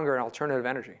no longer an alternative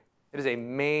energy. It is a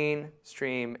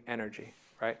mainstream energy,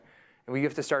 right? And we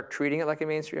have to start treating it like a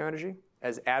mainstream energy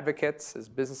as advocates, as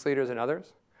business leaders, and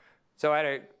others. So I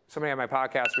had somebody on my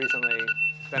podcast recently,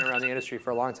 been around the industry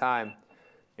for a long time.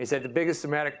 He said the biggest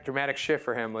dramatic shift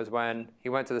for him was when he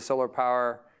went to the Solar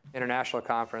Power International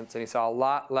Conference, and he saw a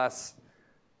lot less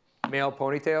male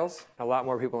ponytails, a lot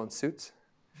more people in suits.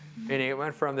 Meaning it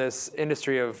went from this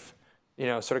industry of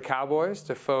sort of cowboys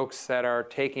to folks that are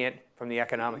taking it from the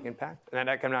economic impact. And that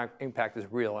economic impact is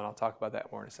real, and I'll talk about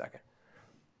that more in a second.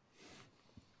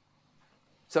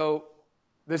 So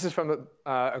this is from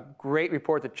a great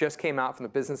report that just came out from the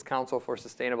Business Council for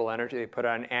Sustainable Energy. They put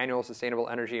out an annual Sustainable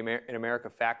Energy in America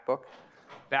fact book,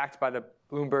 backed by the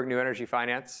Bloomberg New Energy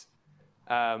Finance.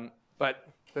 But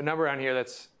the number on here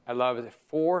I love is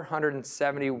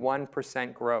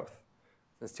 471% growth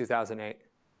since 2008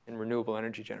 in renewable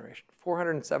energy generation.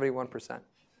 471%.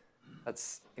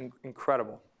 That's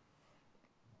incredible.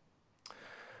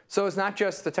 So it's not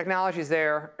just the technology's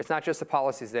there, it's not just the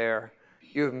policy's there.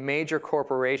 You have major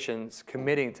corporations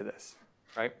committing to this,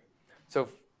 right? So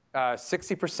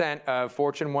 60% of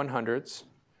Fortune 100s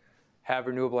have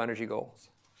renewable energy goals.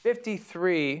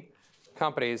 53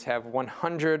 companies have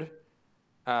 100%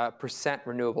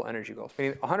 renewable energy goals,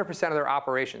 meaning 100% of their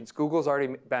operations. Google's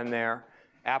already been there.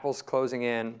 Apple's closing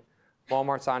in.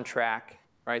 Walmart's on track,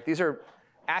 right? These are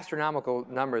astronomical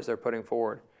numbers they're putting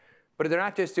forward. But they're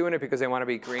not just doing it because they want to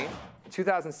be green. In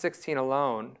 2016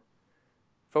 alone,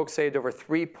 folks saved over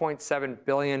 $3.7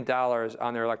 billion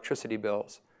on their electricity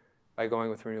bills by going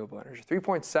with renewable energy.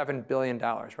 $3.7 billion,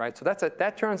 right? So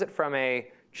that turns it from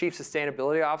a chief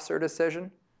sustainability officer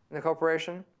decision in the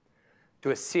corporation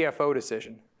to a CFO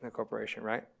decision in the corporation,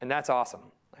 right? And that's awesome.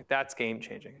 Like, that's game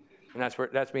changing. And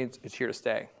that means it's here to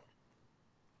stay.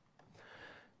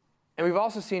 And we've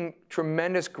also seen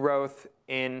tremendous growth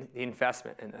in the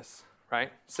investment in this,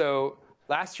 right? So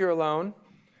last year alone,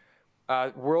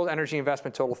 world energy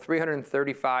investment totaled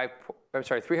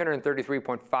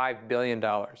 $333.5 billion.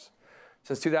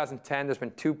 Since 2010, there's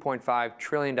been $2.5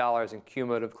 trillion in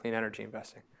cumulative clean energy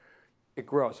investing. It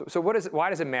grows. So why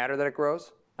does it matter that it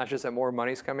grows? Not just that more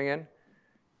money's coming in,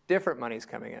 different money's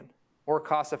coming in, more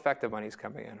cost-effective money's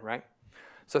coming in, right?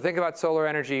 So think about solar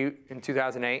energy in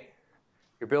 2008.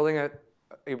 You're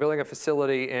building a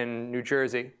facility in New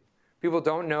Jersey. People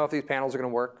don't know if these panels are going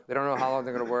to work. They don't know how long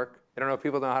they're going to work. They don't know if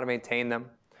people know how to maintain them.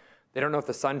 They don't know if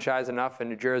the sun shines enough in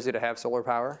New Jersey to have solar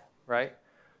power, right?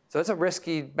 So that's a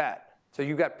risky bet. So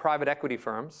you've got private equity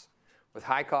firms with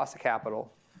high cost of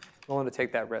capital willing to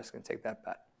take that risk and take that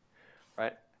bet,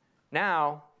 right?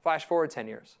 Now, flash forward 10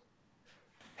 years.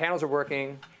 Panels are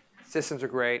working. Systems are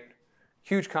great.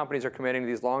 Huge companies are committing to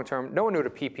these long-term. No one knew what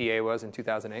a PPA was in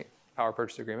 2008, Power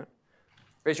Purchase Agreement.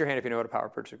 Raise your hand if you know what a Power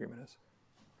Purchase Agreement is.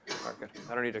 All right, good.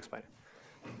 I don't need to explain it.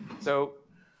 So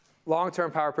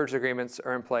long-term power purchase agreements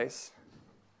are in place.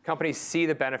 Companies see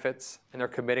the benefits, and they're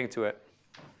committing to it.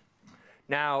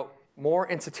 Now, more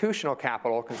institutional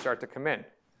capital can start to come in.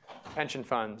 Pension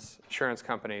funds, insurance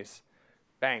companies,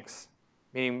 banks,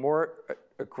 meaning more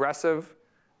aggressive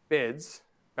bids,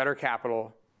 better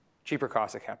capital, cheaper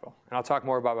cost of capital. And I'll talk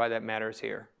more about why that matters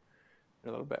here in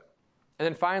a little bit. And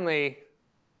then finally,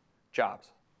 jobs,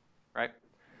 right?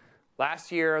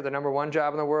 Last year, the number one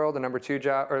job in the world,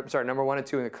 number one and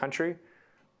two in the country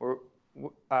were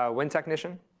wind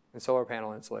technician in solar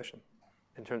panel installation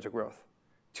in terms of growth.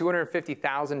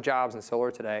 250,000 jobs in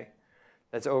solar today.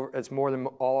 That's more than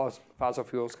all fossil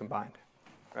fuels combined,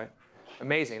 right?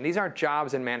 Amazing. And these aren't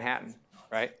jobs in Manhattan,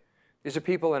 right? These are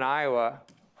people in Iowa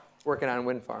working on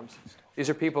wind farms. These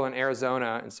are people in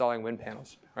Arizona installing wind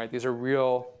panels, right? These are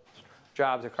real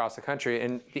jobs across the country,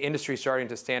 and the industry is starting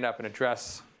to stand up and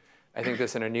address, I think,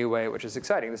 this in a new way, which is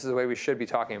exciting. This is the way we should be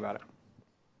talking about it.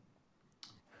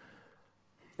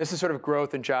 This is sort of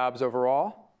growth in jobs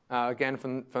overall. Again,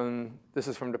 this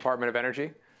is from Department of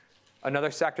Energy.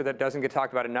 Another sector that doesn't get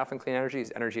talked about enough in clean energy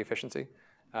is energy efficiency.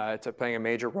 It's playing a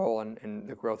major role, and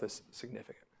the growth is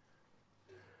significant.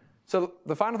 So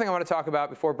the final thing I want to talk about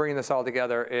before bringing this all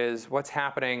together is what's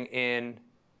happening in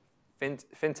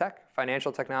fintech,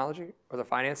 financial technology, or the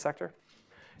finance sector.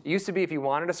 It used to be if you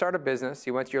wanted to start a business,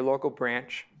 you went to your local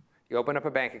branch, you opened up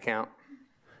a bank account,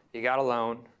 you got a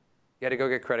loan, you had to go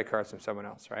get credit cards from someone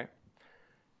else, right?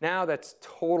 Now that's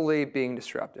totally being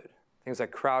disrupted. Things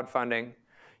like crowdfunding.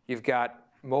 You've got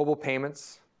mobile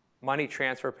payments, money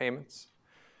transfer payments.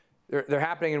 They're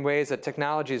happening in ways that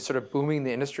technology is sort of booming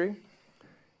the industry.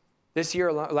 Last year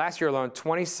alone,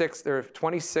 there were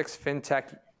 26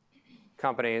 fintech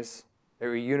companies that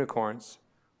were unicorns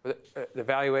with the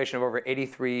valuation of over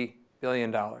 $83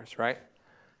 billion, right?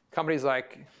 Companies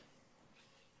like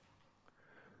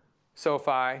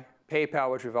SoFi,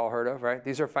 PayPal, which we've all heard of, right?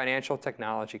 These are financial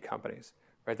technology companies,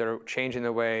 right, that are changing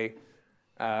the way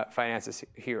finance is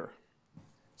here.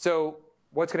 So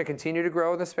what's going to continue to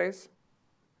grow in this space?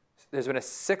 There's been a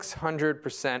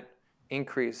 600%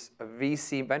 increase of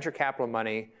VC venture capital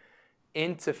money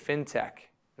into fintech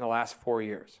in the last 4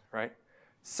 years, right?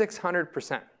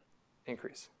 600%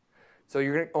 increase. So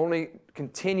you're going to only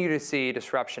continue to see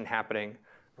disruption happening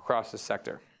across this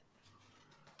sector.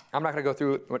 I'm not going to go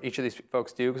through what each of these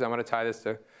folks do because I want to tie this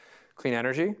to clean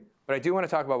energy. But I do want to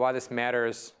talk about why this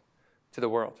matters to the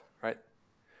world, right?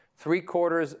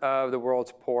 3/4 of the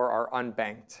world's poor are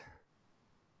unbanked,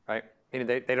 right? Meaning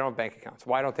they don't have bank accounts.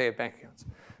 Why don't they have bank accounts?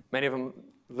 Many of them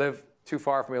live too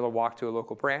far from being able to walk to a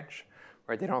local branch,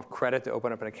 right? They don't have credit to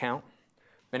open up an account.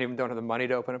 Many of them don't have the money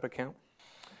to open up an account.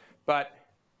 But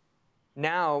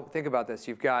now, think about this.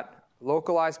 You've got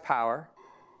localized power,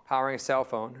 powering a cell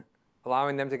phone,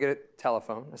 allowing them to get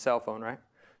a cell phone, right?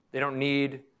 They don't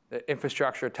need the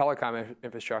infrastructure, telecom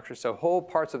infrastructure. So whole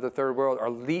parts of the third world are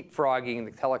leapfrogging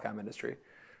the telecom industry,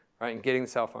 right, and getting the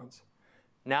cell phones.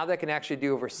 Now they can actually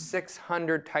do over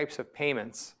 600 types of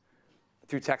payments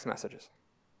through text messages,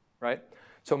 right?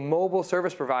 So mobile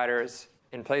service providers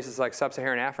in places like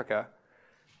sub-Saharan Africa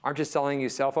aren't just selling you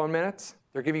cell phone minutes,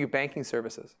 they're giving you banking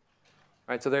services,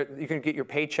 right? So you can get your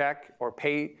paycheck or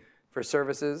pay for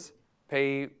services,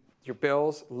 pay your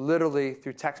bills literally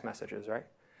through text messages, right?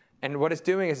 And what it's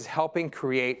doing is helping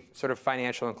create sort of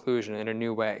financial inclusion in a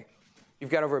new way. You've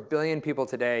got over 1 billion people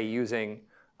today using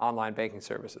online banking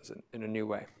services in a new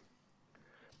way.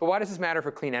 But why does this matter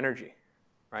for clean energy,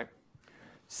 right?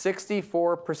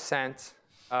 64%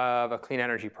 of a clean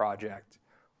energy project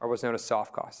are what's known as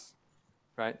soft costs,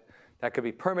 right? That could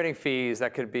be permitting fees,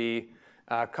 that could be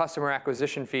customer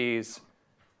acquisition fees.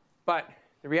 But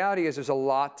the reality is there's a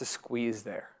lot to squeeze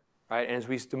there, right? And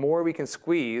the more we can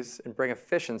squeeze and bring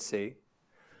efficiency,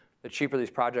 the cheaper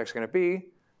these projects are going to be,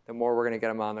 the more we're going to get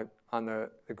them on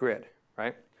the grid,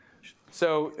 right?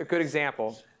 So a good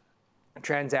example,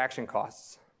 transaction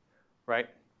costs, right?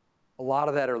 A lot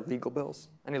of that are legal bills.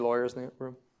 Any lawyers in the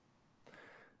room?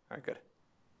 All right, good.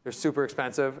 They're super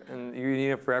expensive, and you need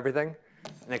them for everything,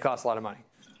 and they cost a lot of money,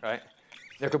 right?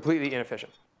 They're completely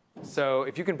inefficient. So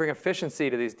if you can bring efficiency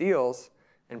to these deals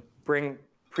and bring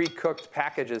pre-cooked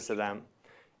packages to them,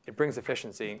 it brings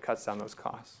efficiency and cuts down those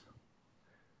costs.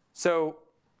 So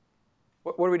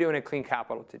what are we doing at Clean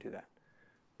Capital to do that?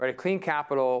 Right, at Clean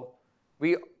Capital,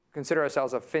 we consider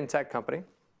ourselves a fintech company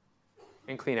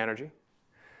in clean energy.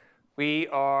 We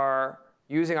are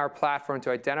using our platform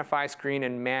to identify, screen,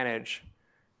 and manage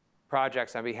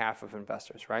projects on behalf of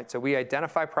investors, right? So we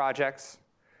identify projects.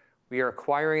 We are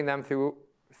acquiring them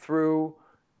through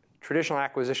traditional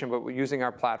acquisition, but we're using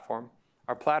our platform.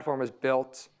 Our platform is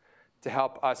built to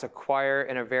help us acquire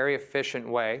in a very efficient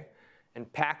way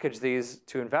and package these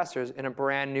to investors in a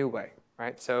brand new way,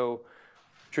 right? So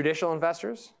traditional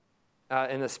investors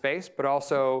in the space, but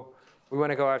also we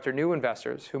want to go after new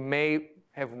investors who may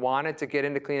have wanted to get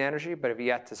into clean energy but have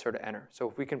yet to sort of enter. So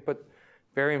if we can put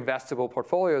very investable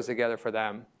portfolios together for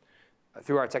them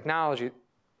through our technology,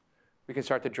 we can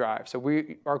start to drive. So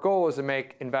our goal is to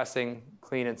make investing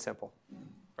clean and simple,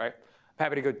 right? I'm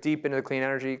happy to go deep into the clean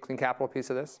energy, clean capital piece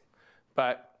of this,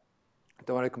 but I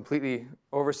don't want to completely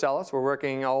oversell us. We're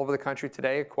working all over the country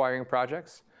today acquiring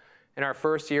projects. In our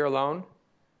first year alone,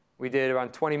 we did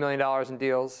around $20 million in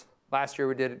deals. Last year,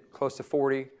 we did close to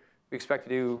 40. We expect to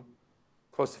do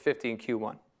close to 50 in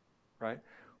Q1, right?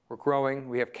 We're growing.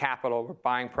 We have capital. We're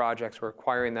buying projects. We're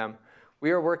acquiring them. We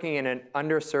are working in an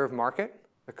underserved market,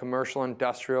 the commercial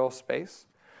industrial space.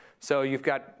 So you've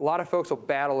got a lot of folks will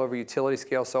battle over utility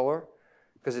scale solar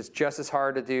because it's just as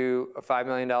hard to do a $5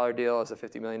 million deal as a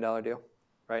 $50 million deal,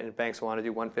 right? And banks want to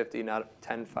do 150, not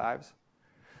 10 fives.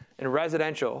 In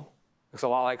residential, looks a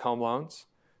lot like home loans.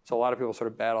 So a lot of people sort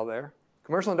of battle there.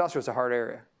 Commercial industrial is a hard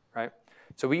area, right?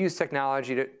 So we use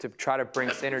technology to try to bring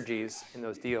synergies in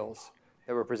those deals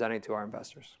that we're presenting to our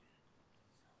investors.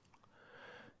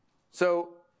 So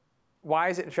why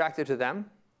is it attractive to them?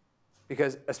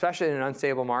 Because especially in an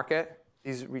unstable market,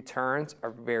 these returns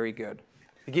are very good.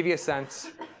 To give you a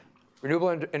sense,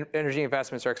 renewable energy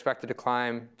investments are expected to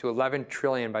climb to $11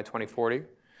 trillion by 2040.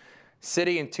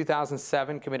 Citi in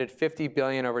 2007 committed $50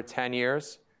 billion over 10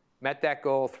 years, met that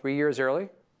goal 3 years early,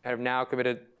 and have now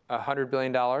committed $100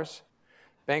 billion.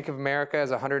 Bank of America has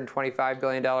a $125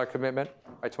 billion commitment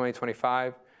by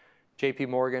 2025. JP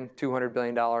Morgan, $200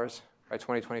 billion by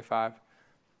 2025.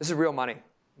 This is real money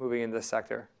moving into this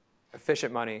sector,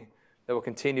 efficient money that will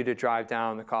continue to drive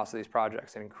down the cost of these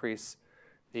projects and increase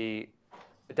the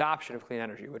adoption of clean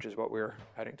energy, which is what we're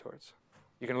heading towards.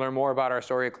 You can learn more about our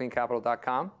story at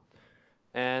cleancapital.com.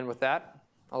 And with that,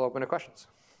 I'll open to questions.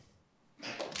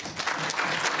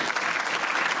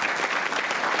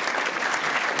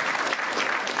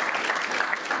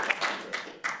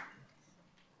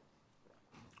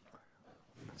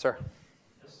 Sir.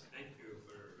 Yes, thank you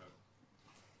for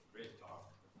a great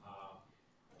talk.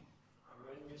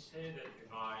 When you say that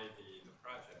you buy the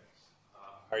projects,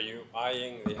 are you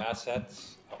buying the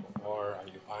assets, or are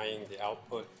you buying the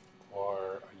output, or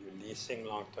are you leasing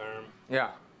long term?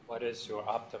 Yeah. What is your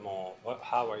optimal,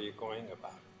 how are you going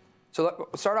about it? So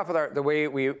let's start off with the way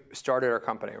we started our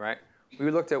company, right? We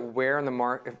looked at where in the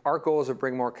market, if our goal is to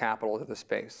bring more capital to the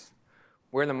space,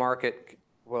 where in the market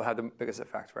will have the biggest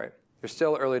effect, right? There's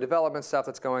still early development stuff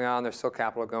that's going on. There's still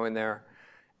capital going there.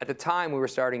 At the time, we were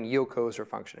starting, yieldcos were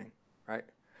functioning, right?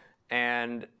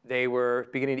 And they were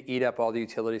beginning to eat up all the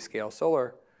utility scale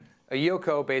solar. A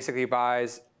yieldco basically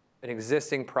buys an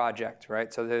existing project,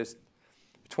 right? So there's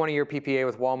 20-year PPA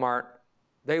with Walmart.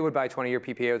 They would buy 20-year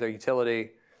PPA with their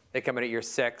utility. They come in at year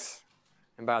 6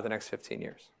 and buy out the next 15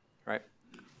 years, right?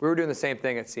 We were doing the same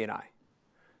thing at C&I.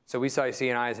 So we saw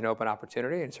C&I as an open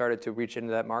opportunity and started to reach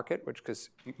into that market, which because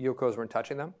yieldcos weren't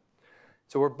touching them.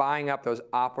 So we're buying up those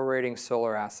operating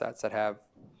solar assets that have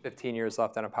 15 years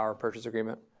left on a power purchase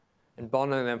agreement and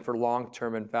bundling them for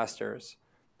long-term investors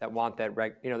that want that,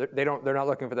 they're not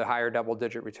looking for the higher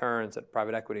double-digit returns that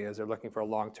private equity is. They're looking for a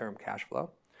long-term cash flow.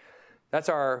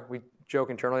 We joke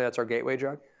internally, that's our gateway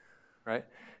drug, right?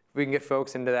 If we can get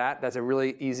folks into that, that's a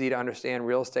really easy to understand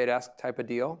real estate-esque type of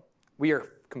deal. We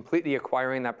are completely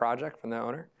acquiring that project from the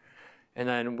owner, and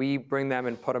then we bring them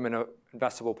and put them in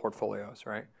investable portfolios,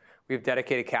 right? We have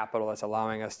dedicated capital that's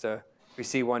allowing us to, if we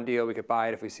see one deal, we could buy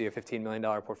it. If we see a $15 million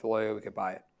portfolio, we could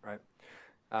buy it, right?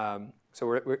 So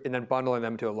we're and then bundling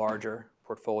them to a larger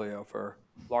portfolio for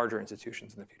larger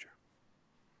institutions in the future.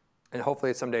 And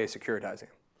hopefully someday securitizing them.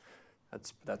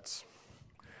 That's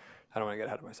I don't want to get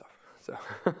ahead of myself. So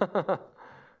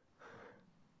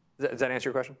does that answer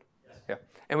your question? Yes. Yeah.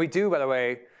 And we do, by the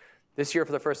way, this year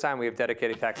for the first time, we have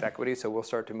dedicated tax equity, so we'll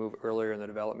start to move earlier in the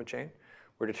development chain.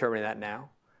 We're determining that now.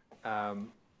 Part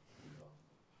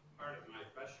of my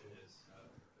question is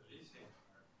the leasing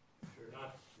part. If you're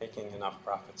not making enough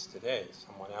profits today,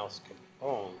 someone else could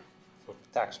own for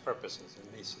tax purposes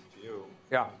and lease it to you.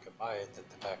 Yeah. You could buy it at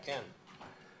the back end.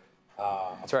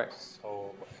 That's right.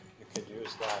 So you could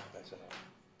use that as a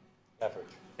leverage.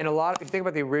 And if you think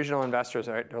about the original investors,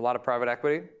 right, there are a lot of private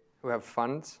equity who have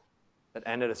funds that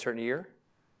end at a certain year.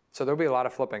 So there'll be a lot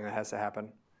of flipping that has to happen.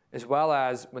 As well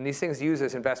as when these things use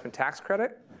this investment tax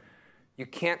credit, you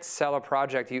can't sell a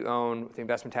project you own with the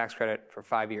investment tax credit for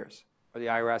 5 years. Or the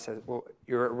IRS says, well,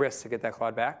 you're at risk to get that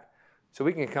clawed back. So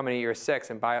we can come in at year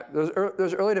 6 and buy it.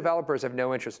 Those early developers have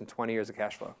no interest in 20 years of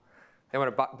cash flow. They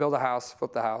want to build a house,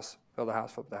 flip the house, build a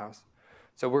house, flip the house.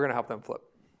 So we're going to help them flip.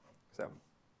 So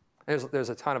there's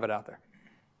a ton of it out there.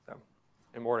 So,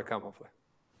 and more to come, hopefully.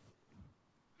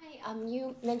 Hi,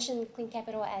 you mentioned Clean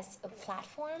Capital as a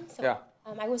platform. So yeah.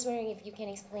 I was wondering if you can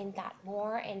explain that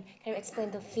more and kind of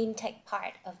explain the fintech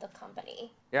part of the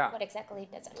company. Yeah. What exactly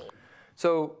does that mean?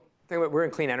 So think about, we're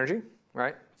in clean energy,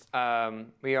 right?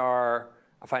 We are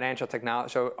a financial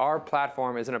technology. So our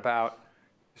platform isn't about,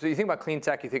 so you think about clean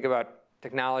tech, you think about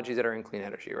technologies that are in clean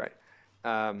energy, right?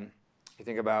 You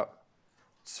think about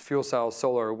fuel cells,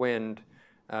 solar, wind,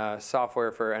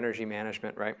 software for energy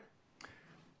management, right?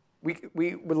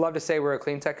 We would love to say we're a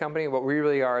clean tech company. What we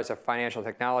really are is a financial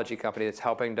technology company that's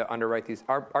helping to underwrite these.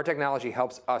 Our technology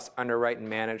helps us underwrite and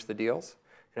manage the deals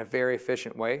in a very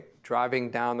efficient way, driving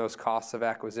down those costs of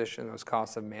acquisition, those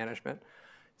costs of management,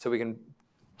 so we can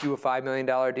do a $5 million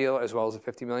deal as well as a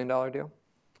 $50 million deal.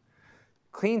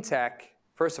 Clean tech,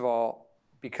 first of all,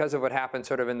 because of what happened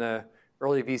sort of in the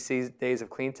early VC days of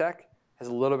clean tech, has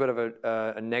a little bit of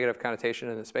a negative connotation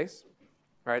in the space,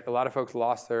 right? A lot of folks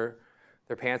lost their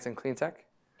pants in clean tech.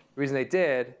 The reason they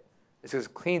did is because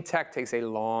clean tech takes a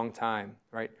long time,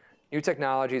 right? New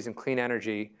technologies and clean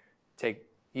energy take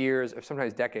years or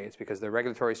sometimes decades because the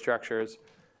regulatory structures.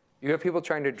 You have people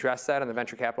trying to address that on the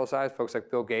venture capital side. Folks like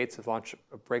Bill Gates have launched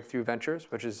Breakthrough Ventures,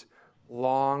 which is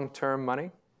long-term money.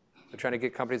 They're trying to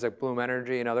get companies like Bloom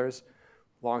Energy and others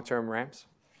long-term ramps.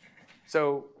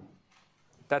 So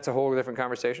that's a whole different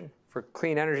conversation. For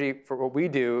clean energy, for what we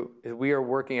do is we are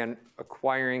working on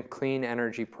acquiring clean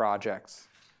energy projects,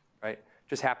 right?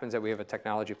 Just happens that we have a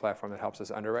technology platform that helps us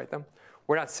underwrite them.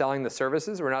 We're not selling the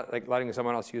services. We're not like letting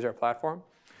someone else use our platform.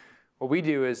 What we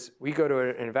do is we go to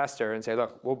an investor and say,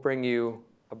 look, we'll bring you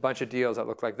a bunch of deals that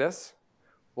look like this.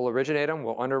 We'll originate them,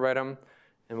 we'll underwrite them,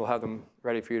 and we'll have them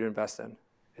ready for you to invest in,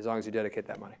 as long as you dedicate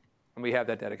that money. And we have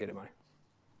that dedicated money.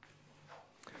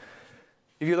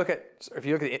 If you look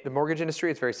at the mortgage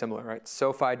industry, it's very similar, right?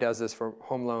 SoFi does this for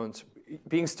home loans.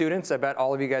 Being students, I bet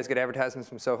all of you guys get advertisements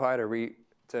from SoFi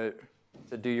to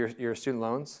do your student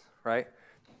loans, right?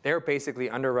 They're basically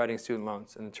underwriting student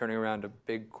loans and turning around to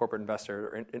big corporate investors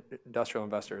or industrial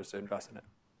investors to invest in it.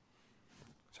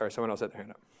 Sorry, someone else had their hand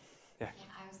up. Yeah.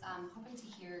 I was hoping to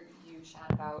hear you chat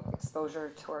about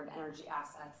exposure toward energy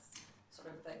assets, sort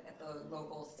of at the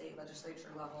local state legislature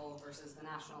level versus the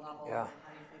national level. Yeah. And how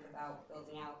do you think about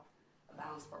building out a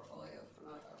balanced portfolio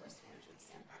from a risk management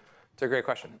standpoint? It's a great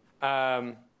question.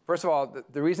 First of all,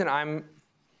 the reason I'm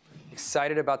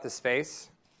excited about this space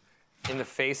in the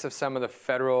face of some of the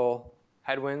federal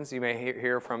headwinds you may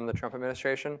hear from the Trump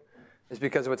administration is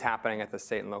because of what's happening at the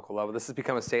state and local level. This has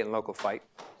become a state and local fight,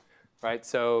 right?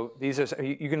 So these are,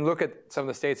 you can look at some of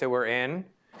the states that we're in,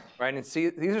 right, and see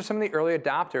these are some of the early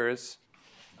adopters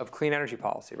of clean energy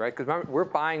policy, right? Because we're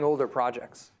buying older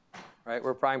projects, right?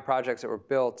 We're buying projects that were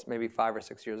built maybe 5 or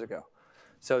 6 years ago.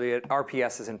 So the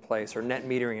RPS is in place or net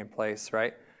metering in place,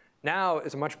 right? Now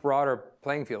it's a much broader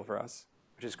playing field for us,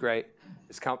 which is great,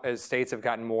 as states have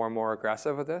gotten more and more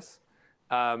aggressive with this.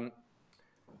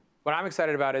 What I'm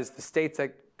excited about is the states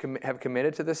that have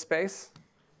committed to this space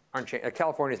aren't changing.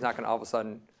 California is not going to all of a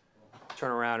sudden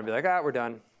turn around and be like, we're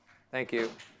done. Thank you.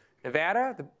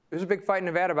 Nevada, there's a big fight in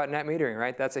Nevada about net metering,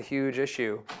 right? That's a huge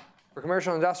issue. For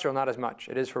commercial and industrial, not as much.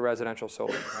 It is for residential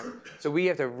solar, right? So we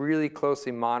have to really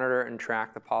closely monitor and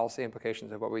track the policy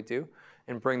implications of what we do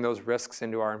and bring those risks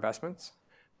into our investments.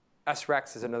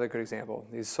 SRECs is another good example.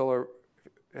 These solar,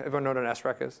 everyone know what an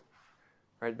SREC is?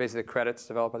 Right, basically the credits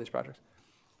developed by these projects.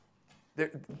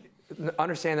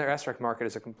 Understand their SREC market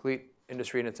is a complete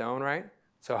industry in its own, right?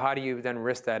 So how do you then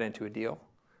risk that into a deal,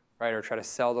 right, or try to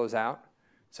sell those out?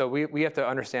 So we have to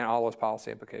understand all those policy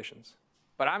implications.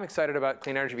 But I'm excited about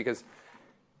clean energy because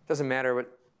it doesn't matter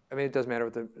what, it does matter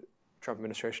what the Trump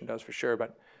administration does for sure,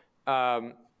 but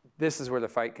this is where the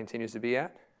fight continues to be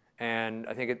at. And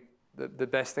I think the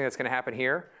best thing that's going to happen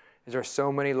here is there are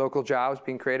so many local jobs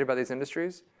being created by these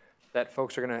industries that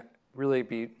folks are going to really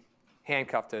be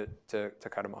handcuffed to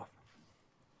cut them off.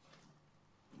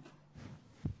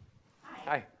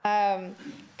 Hi.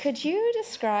 Could you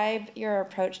describe your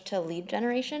approach to lead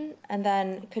generation? And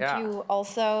then could you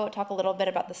also talk a little bit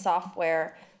about the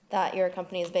software that your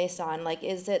company is based on? Like,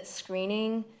 is it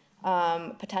screening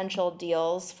potential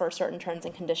deals for certain terms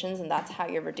and conditions, and that's how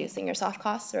you're reducing your soft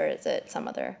costs, or is it some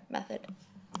other method?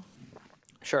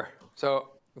 Sure. So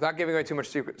without giving away too much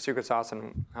secret sauce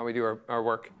on how we do our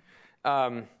work,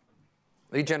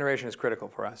 lead generation is critical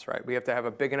for us, right? We have to have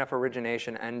a big enough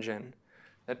origination engine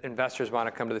that investors want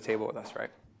to come to the table with us,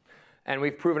 right? And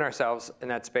we've proven ourselves in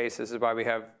that space. This is why we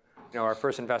have, our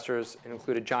first investors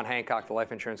included John Hancock, the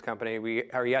life insurance company. We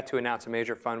are yet to announce a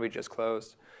major fund we just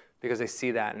closed because they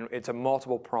see that. And it's a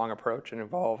multiple prong approach. It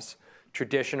involves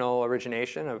traditional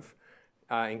origination of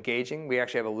engaging. We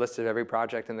actually have a list of every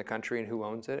project in the country and who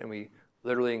owns it, and we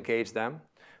literally engage them.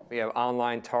 We have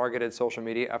online targeted social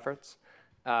media efforts.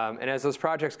 And as those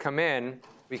projects come in,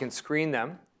 we can screen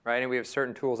them, right? And we have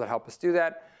certain tools that help us do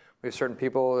that. We have certain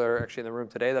people that are actually in the room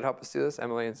today that help us do this.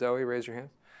 Emily and Zoe, raise your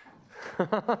hands.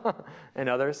 And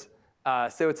others.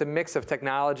 So it's a mix of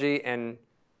technology and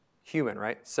human,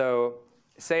 right? So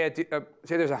say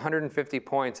there's 150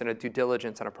 points in a due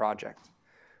diligence on a project.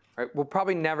 right? We'll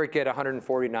probably never get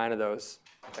 149 of those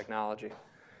in technology.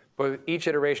 But with each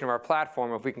iteration of our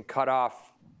platform, if we can cut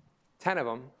off 10 of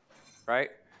them, right,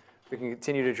 we can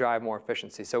continue to drive more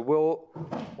efficiency. So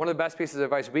one of the best pieces of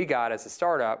advice we got as a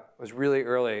startup was really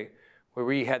early, where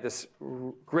we had this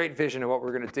great vision of what we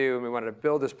were going to do, and we wanted to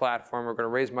build this platform. We're going to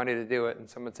raise money to do it, and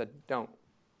someone said, don't.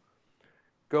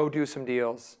 Go do some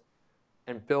deals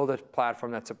and build a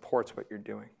platform that supports what you're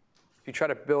doing. If you try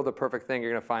to build a perfect thing,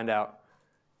 you're going to find out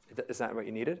it's not what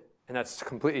you needed. And that's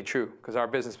completely true, because our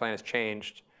business plan has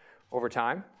changed over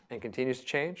time and continues to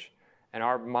change. And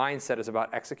our mindset is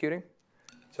about executing.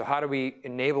 So how do we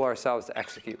enable ourselves to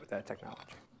execute with that technology?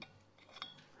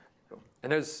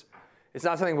 And it's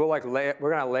not something we're going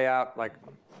to lay out like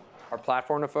our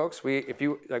platform to folks.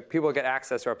 People get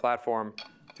access to our platform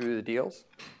through the deals,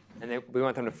 and we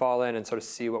want them to fall in and sort of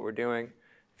see what we're doing,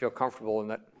 feel comfortable in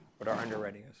that, what our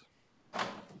underwriting is.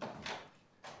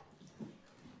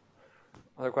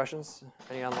 Other questions?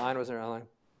 Any online? Was there an online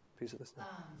piece of this?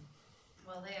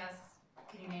 Well, they asked,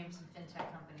 can you name some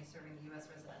fintech companies serving the U.S.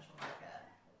 residential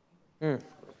market?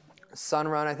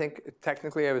 Sunrun, I think,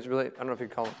 technically, I don't know if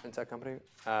you'd call it a fintech company.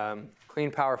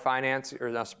 Clean Power Finance, or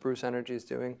now Spruce Energy is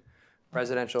doing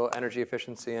residential energy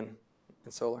efficiency and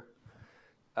solar.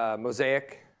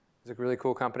 Mosaic is a really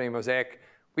cool company. Mosaic,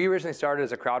 we originally started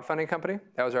as a crowdfunding company.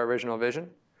 That was our original vision.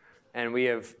 And we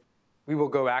will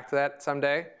go back to that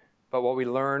someday. But what we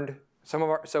learned,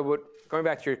 going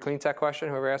back to your clean tech question,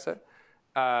 whoever asked it,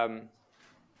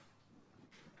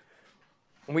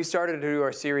 when we started to do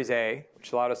our Series A,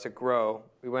 which allowed us to grow,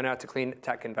 we went out to clean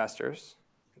tech investors,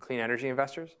 clean energy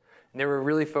investors, and they were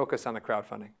really focused on the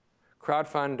crowdfunding.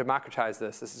 Crowdfund, democratize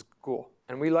this. This is cool.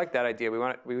 And we like that idea.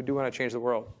 We do want to change the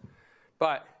world.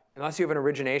 But unless you have an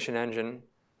origination engine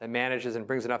that manages and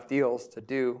brings enough deals to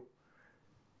do,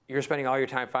 you're spending all your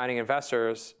time finding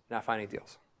investors, not finding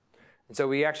deals. And so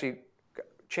we actually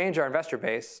changed our investor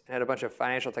base and had a bunch of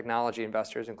financial technology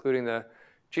investors, including the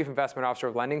Chief Investment Officer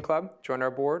of Lending Club, joined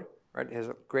our board, right? He has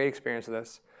a great experience with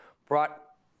this. Brought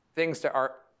things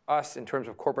to us in terms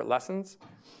of corporate lessons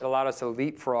that allowed us to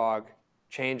leapfrog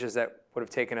changes that would have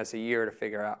taken us a year to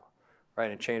figure out,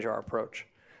 right, and change our approach.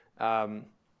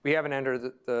 We haven't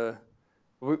entered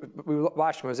we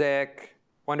watched Mosaic.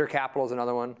 Wonder Capital is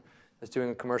another one that's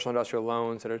doing commercial industrial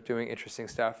loans that are doing interesting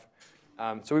stuff.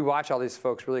 So we watch all these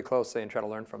folks really closely and try to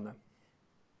learn from them.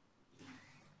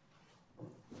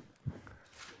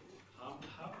 How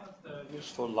about the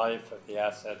useful life of the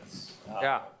assets?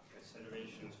 Yeah.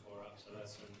 Considerations for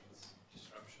obsolescence,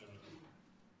 disruption,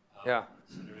 Yeah.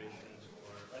 considerations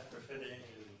for retrofitting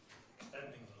and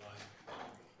extending the life.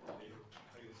 Are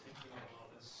you thinking of all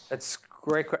this? It's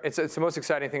great. It's the most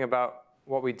exciting thing about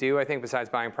what we do, I think,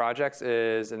 besides buying projects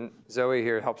is, and Zoe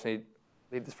here helps me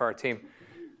lead this for our team,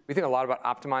 we think a lot about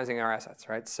optimizing our assets,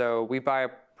 right? So we buy a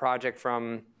project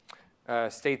from a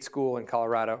state school in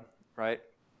Colorado, right?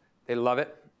 They love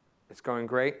it. It's going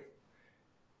great.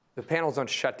 The panels don't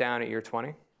shut down at year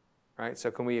 20, right?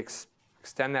 So can we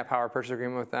extend that power purchase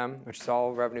agreement with them, which is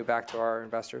all revenue back to our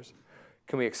investors?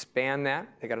 Can we expand that?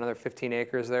 They got another 15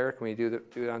 acres there. Can we do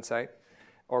it on site?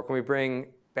 Or can we bring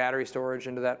battery storage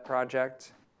into that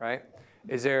project, right?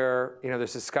 Is there,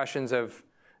 there's discussions of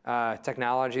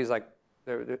technologies like,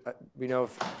 we know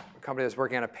of a company that's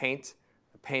working on a paint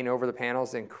over the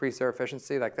panels to increase their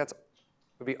efficiency. Like it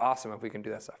would be awesome if we can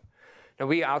do that stuff. Now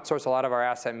we outsource a lot of our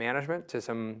asset management to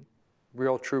some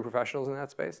real true professionals in that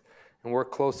space and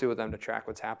work closely with them to track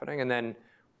what's happening. And then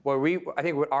I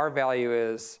think what our value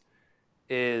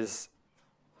is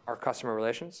our customer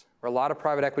relations. Where a lot of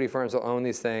private equity firms will own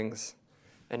these things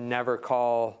and never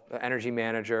call the energy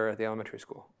manager at the elementary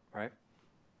school, right?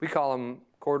 We call them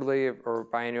quarterly or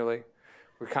biannually.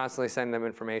 We're constantly sending them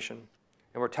information,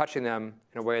 and we're touching them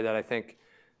in a way that I think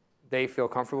they feel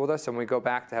comfortable with us. And when we go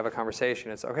back to have a conversation,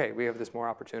 it's, okay, we have this more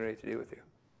opportunity to do with you.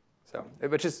 So,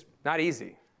 which is not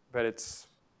easy, but it's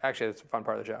a fun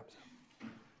part of the job.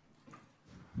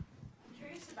 I'm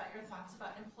curious about your thoughts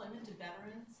about employment of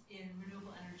veterans in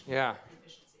renewable energy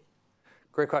efficiency.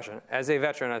 Great question. As a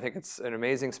veteran, I think it's an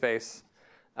amazing space.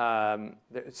 The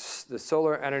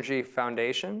Solar Energy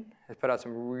Foundation has put out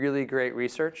some really great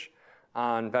research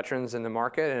on veterans in the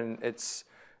market, and it's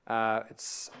I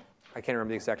can't remember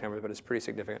the exact numbers, but it's pretty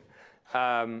significant.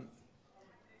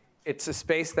 It's a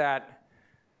space that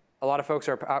a lot of folks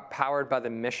are powered by the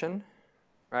mission,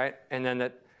 right? And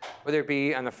then whether it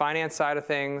be on the finance side of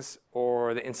things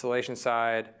or the installation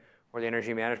side or the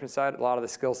energy management side, a lot of the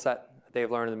skill set that they've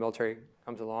learned in the military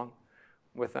comes along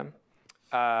with them.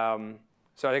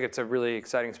 So I think it's a really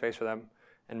exciting space for them.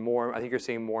 And I think you're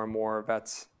seeing more and more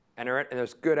vets enter it. And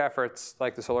there's good efforts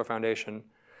like the Solar Foundation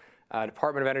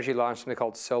Department of Energy launched something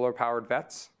called Solar Powered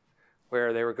Vets,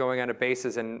 where they were going on a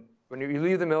basis. And when you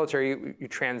leave the military, you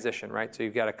transition, right? So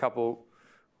you've got a couple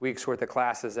weeks worth of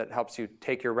classes that helps you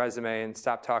take your resume and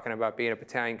stop talking about being a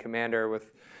battalion commander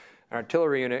with an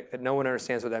artillery unit that no one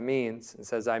understands what that means, and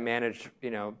says, I managed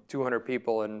 200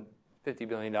 people and $50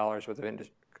 billion worth of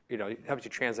industry. It helps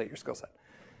you translate your skill set.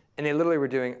 And they literally were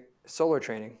doing solar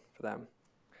training for them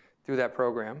through that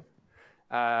program.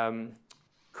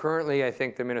 Currently, I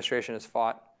think the administration has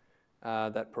fought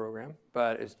that program,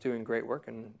 but it's doing great work,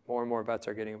 and more vets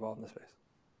are getting involved in this space.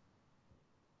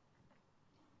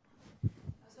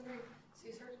 So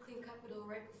you started Clean Capital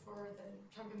right before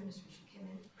the Trump administration came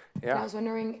in. Yeah. And I was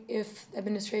wondering if the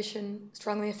administration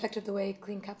strongly affected the way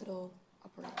Clean Capital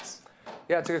operates.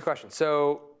 Yeah, it's a good question.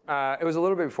 So it was a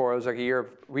little bit before. It was like a year.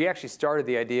 We actually started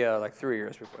the idea like 3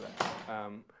 years before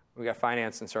that. We got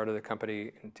financed and started the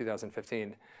company in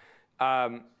 2015.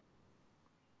 Not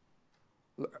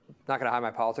going to hide my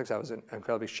politics. I was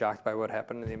incredibly shocked by what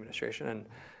happened in the administration,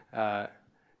 and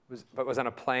was on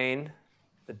a plane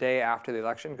the day after the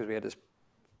election, because we had this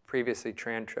previously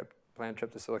planned trip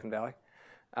to Silicon Valley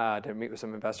to meet with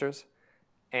some investors,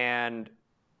 and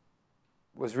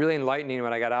was really enlightening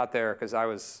when I got out there, because I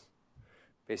was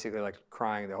basically like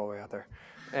crying the whole way out there.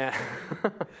 And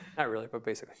not really, but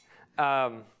basically.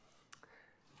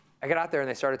 I got out there and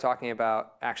they started talking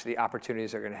about actually the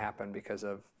opportunities that are going to happen because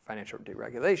of financial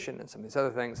deregulation and some of these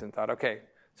other things, and thought, okay,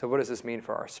 so what does this mean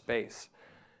for our space?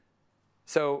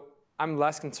 So I'm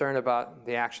less concerned about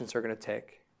the actions they're going to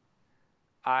take.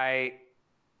 I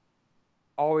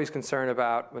always concerned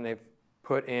about when they've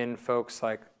put in folks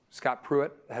like Scott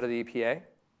Pruitt, the head of the EPA,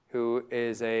 who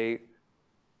is a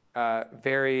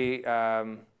very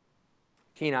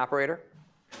keen operator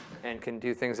and can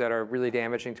do things that are really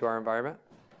damaging to our environment.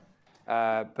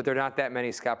 But there are not that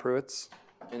many Scott Pruitts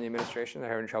in the administration. They're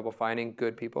having trouble finding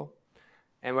good people.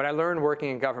 And what I learned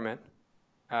working in government,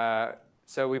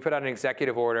 so we put out an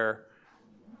executive order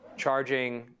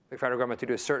charging the federal government to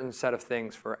do a certain set of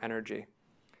things for energy.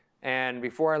 And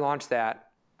before I launched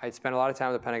that, I'd spent a lot of time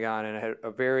at the Pentagon, and I had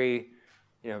a very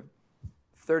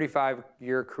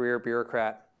 35-year career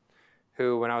bureaucrat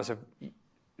who, when I was a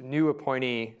new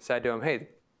appointee, said to him, hey,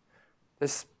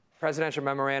 this presidential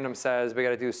memorandum says we got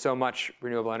to do so much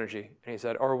renewable energy. And he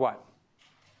said, or what?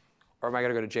 Or am I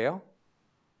going to go to jail?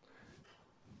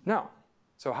 No.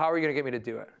 So how are you going to get me to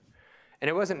do it? And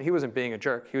he wasn't being a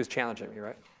jerk. He was challenging me,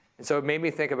 right? And so it made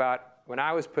me think about, when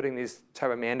I was putting these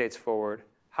type of mandates forward,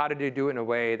 how did you do it in a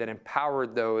way that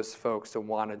empowered those folks to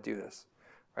want to do this,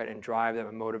 right? And drive them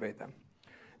and motivate them.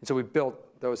 And so we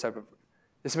built those type of,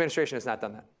 this administration has not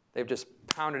done that. They've just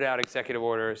pounded out executive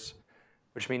orders,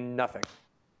 which mean nothing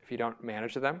if you don't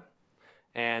manage them.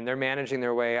 And they're managing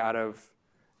their way out of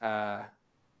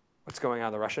what's going on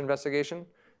in the Russia investigation,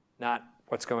 not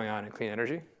what's going on in clean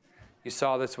energy. You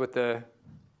saw this with the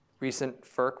recent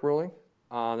FERC ruling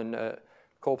on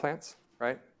coal plants,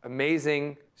 right?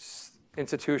 Amazing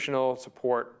institutional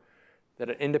support that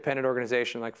an independent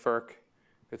organization like FERC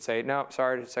could say, no,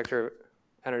 sorry, Secretary of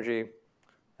Energy,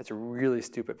 that's a really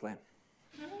stupid plan.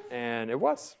 And it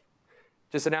was.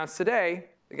 Just announced today,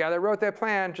 the guy that wrote that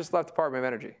plan just left the Department of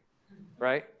Energy,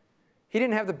 right? He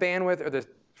didn't have the bandwidth or the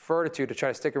fortitude to try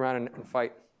to stick around and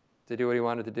fight to do what he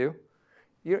wanted to do.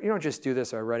 You don't just do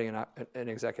this by writing an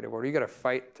executive order. You got to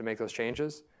fight to make those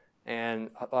changes, and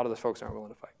a lot of those folks aren't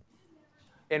willing to fight.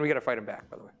 And we got to fight them back,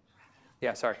 by the way.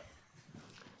 Yeah, sorry.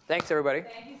 Thanks, everybody.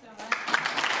 Thank you so much.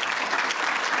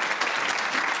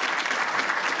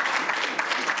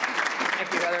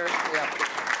 Thank you, Heather. Yeah.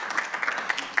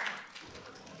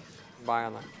 Bye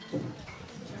on that.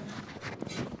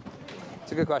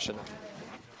 It's a good question, though.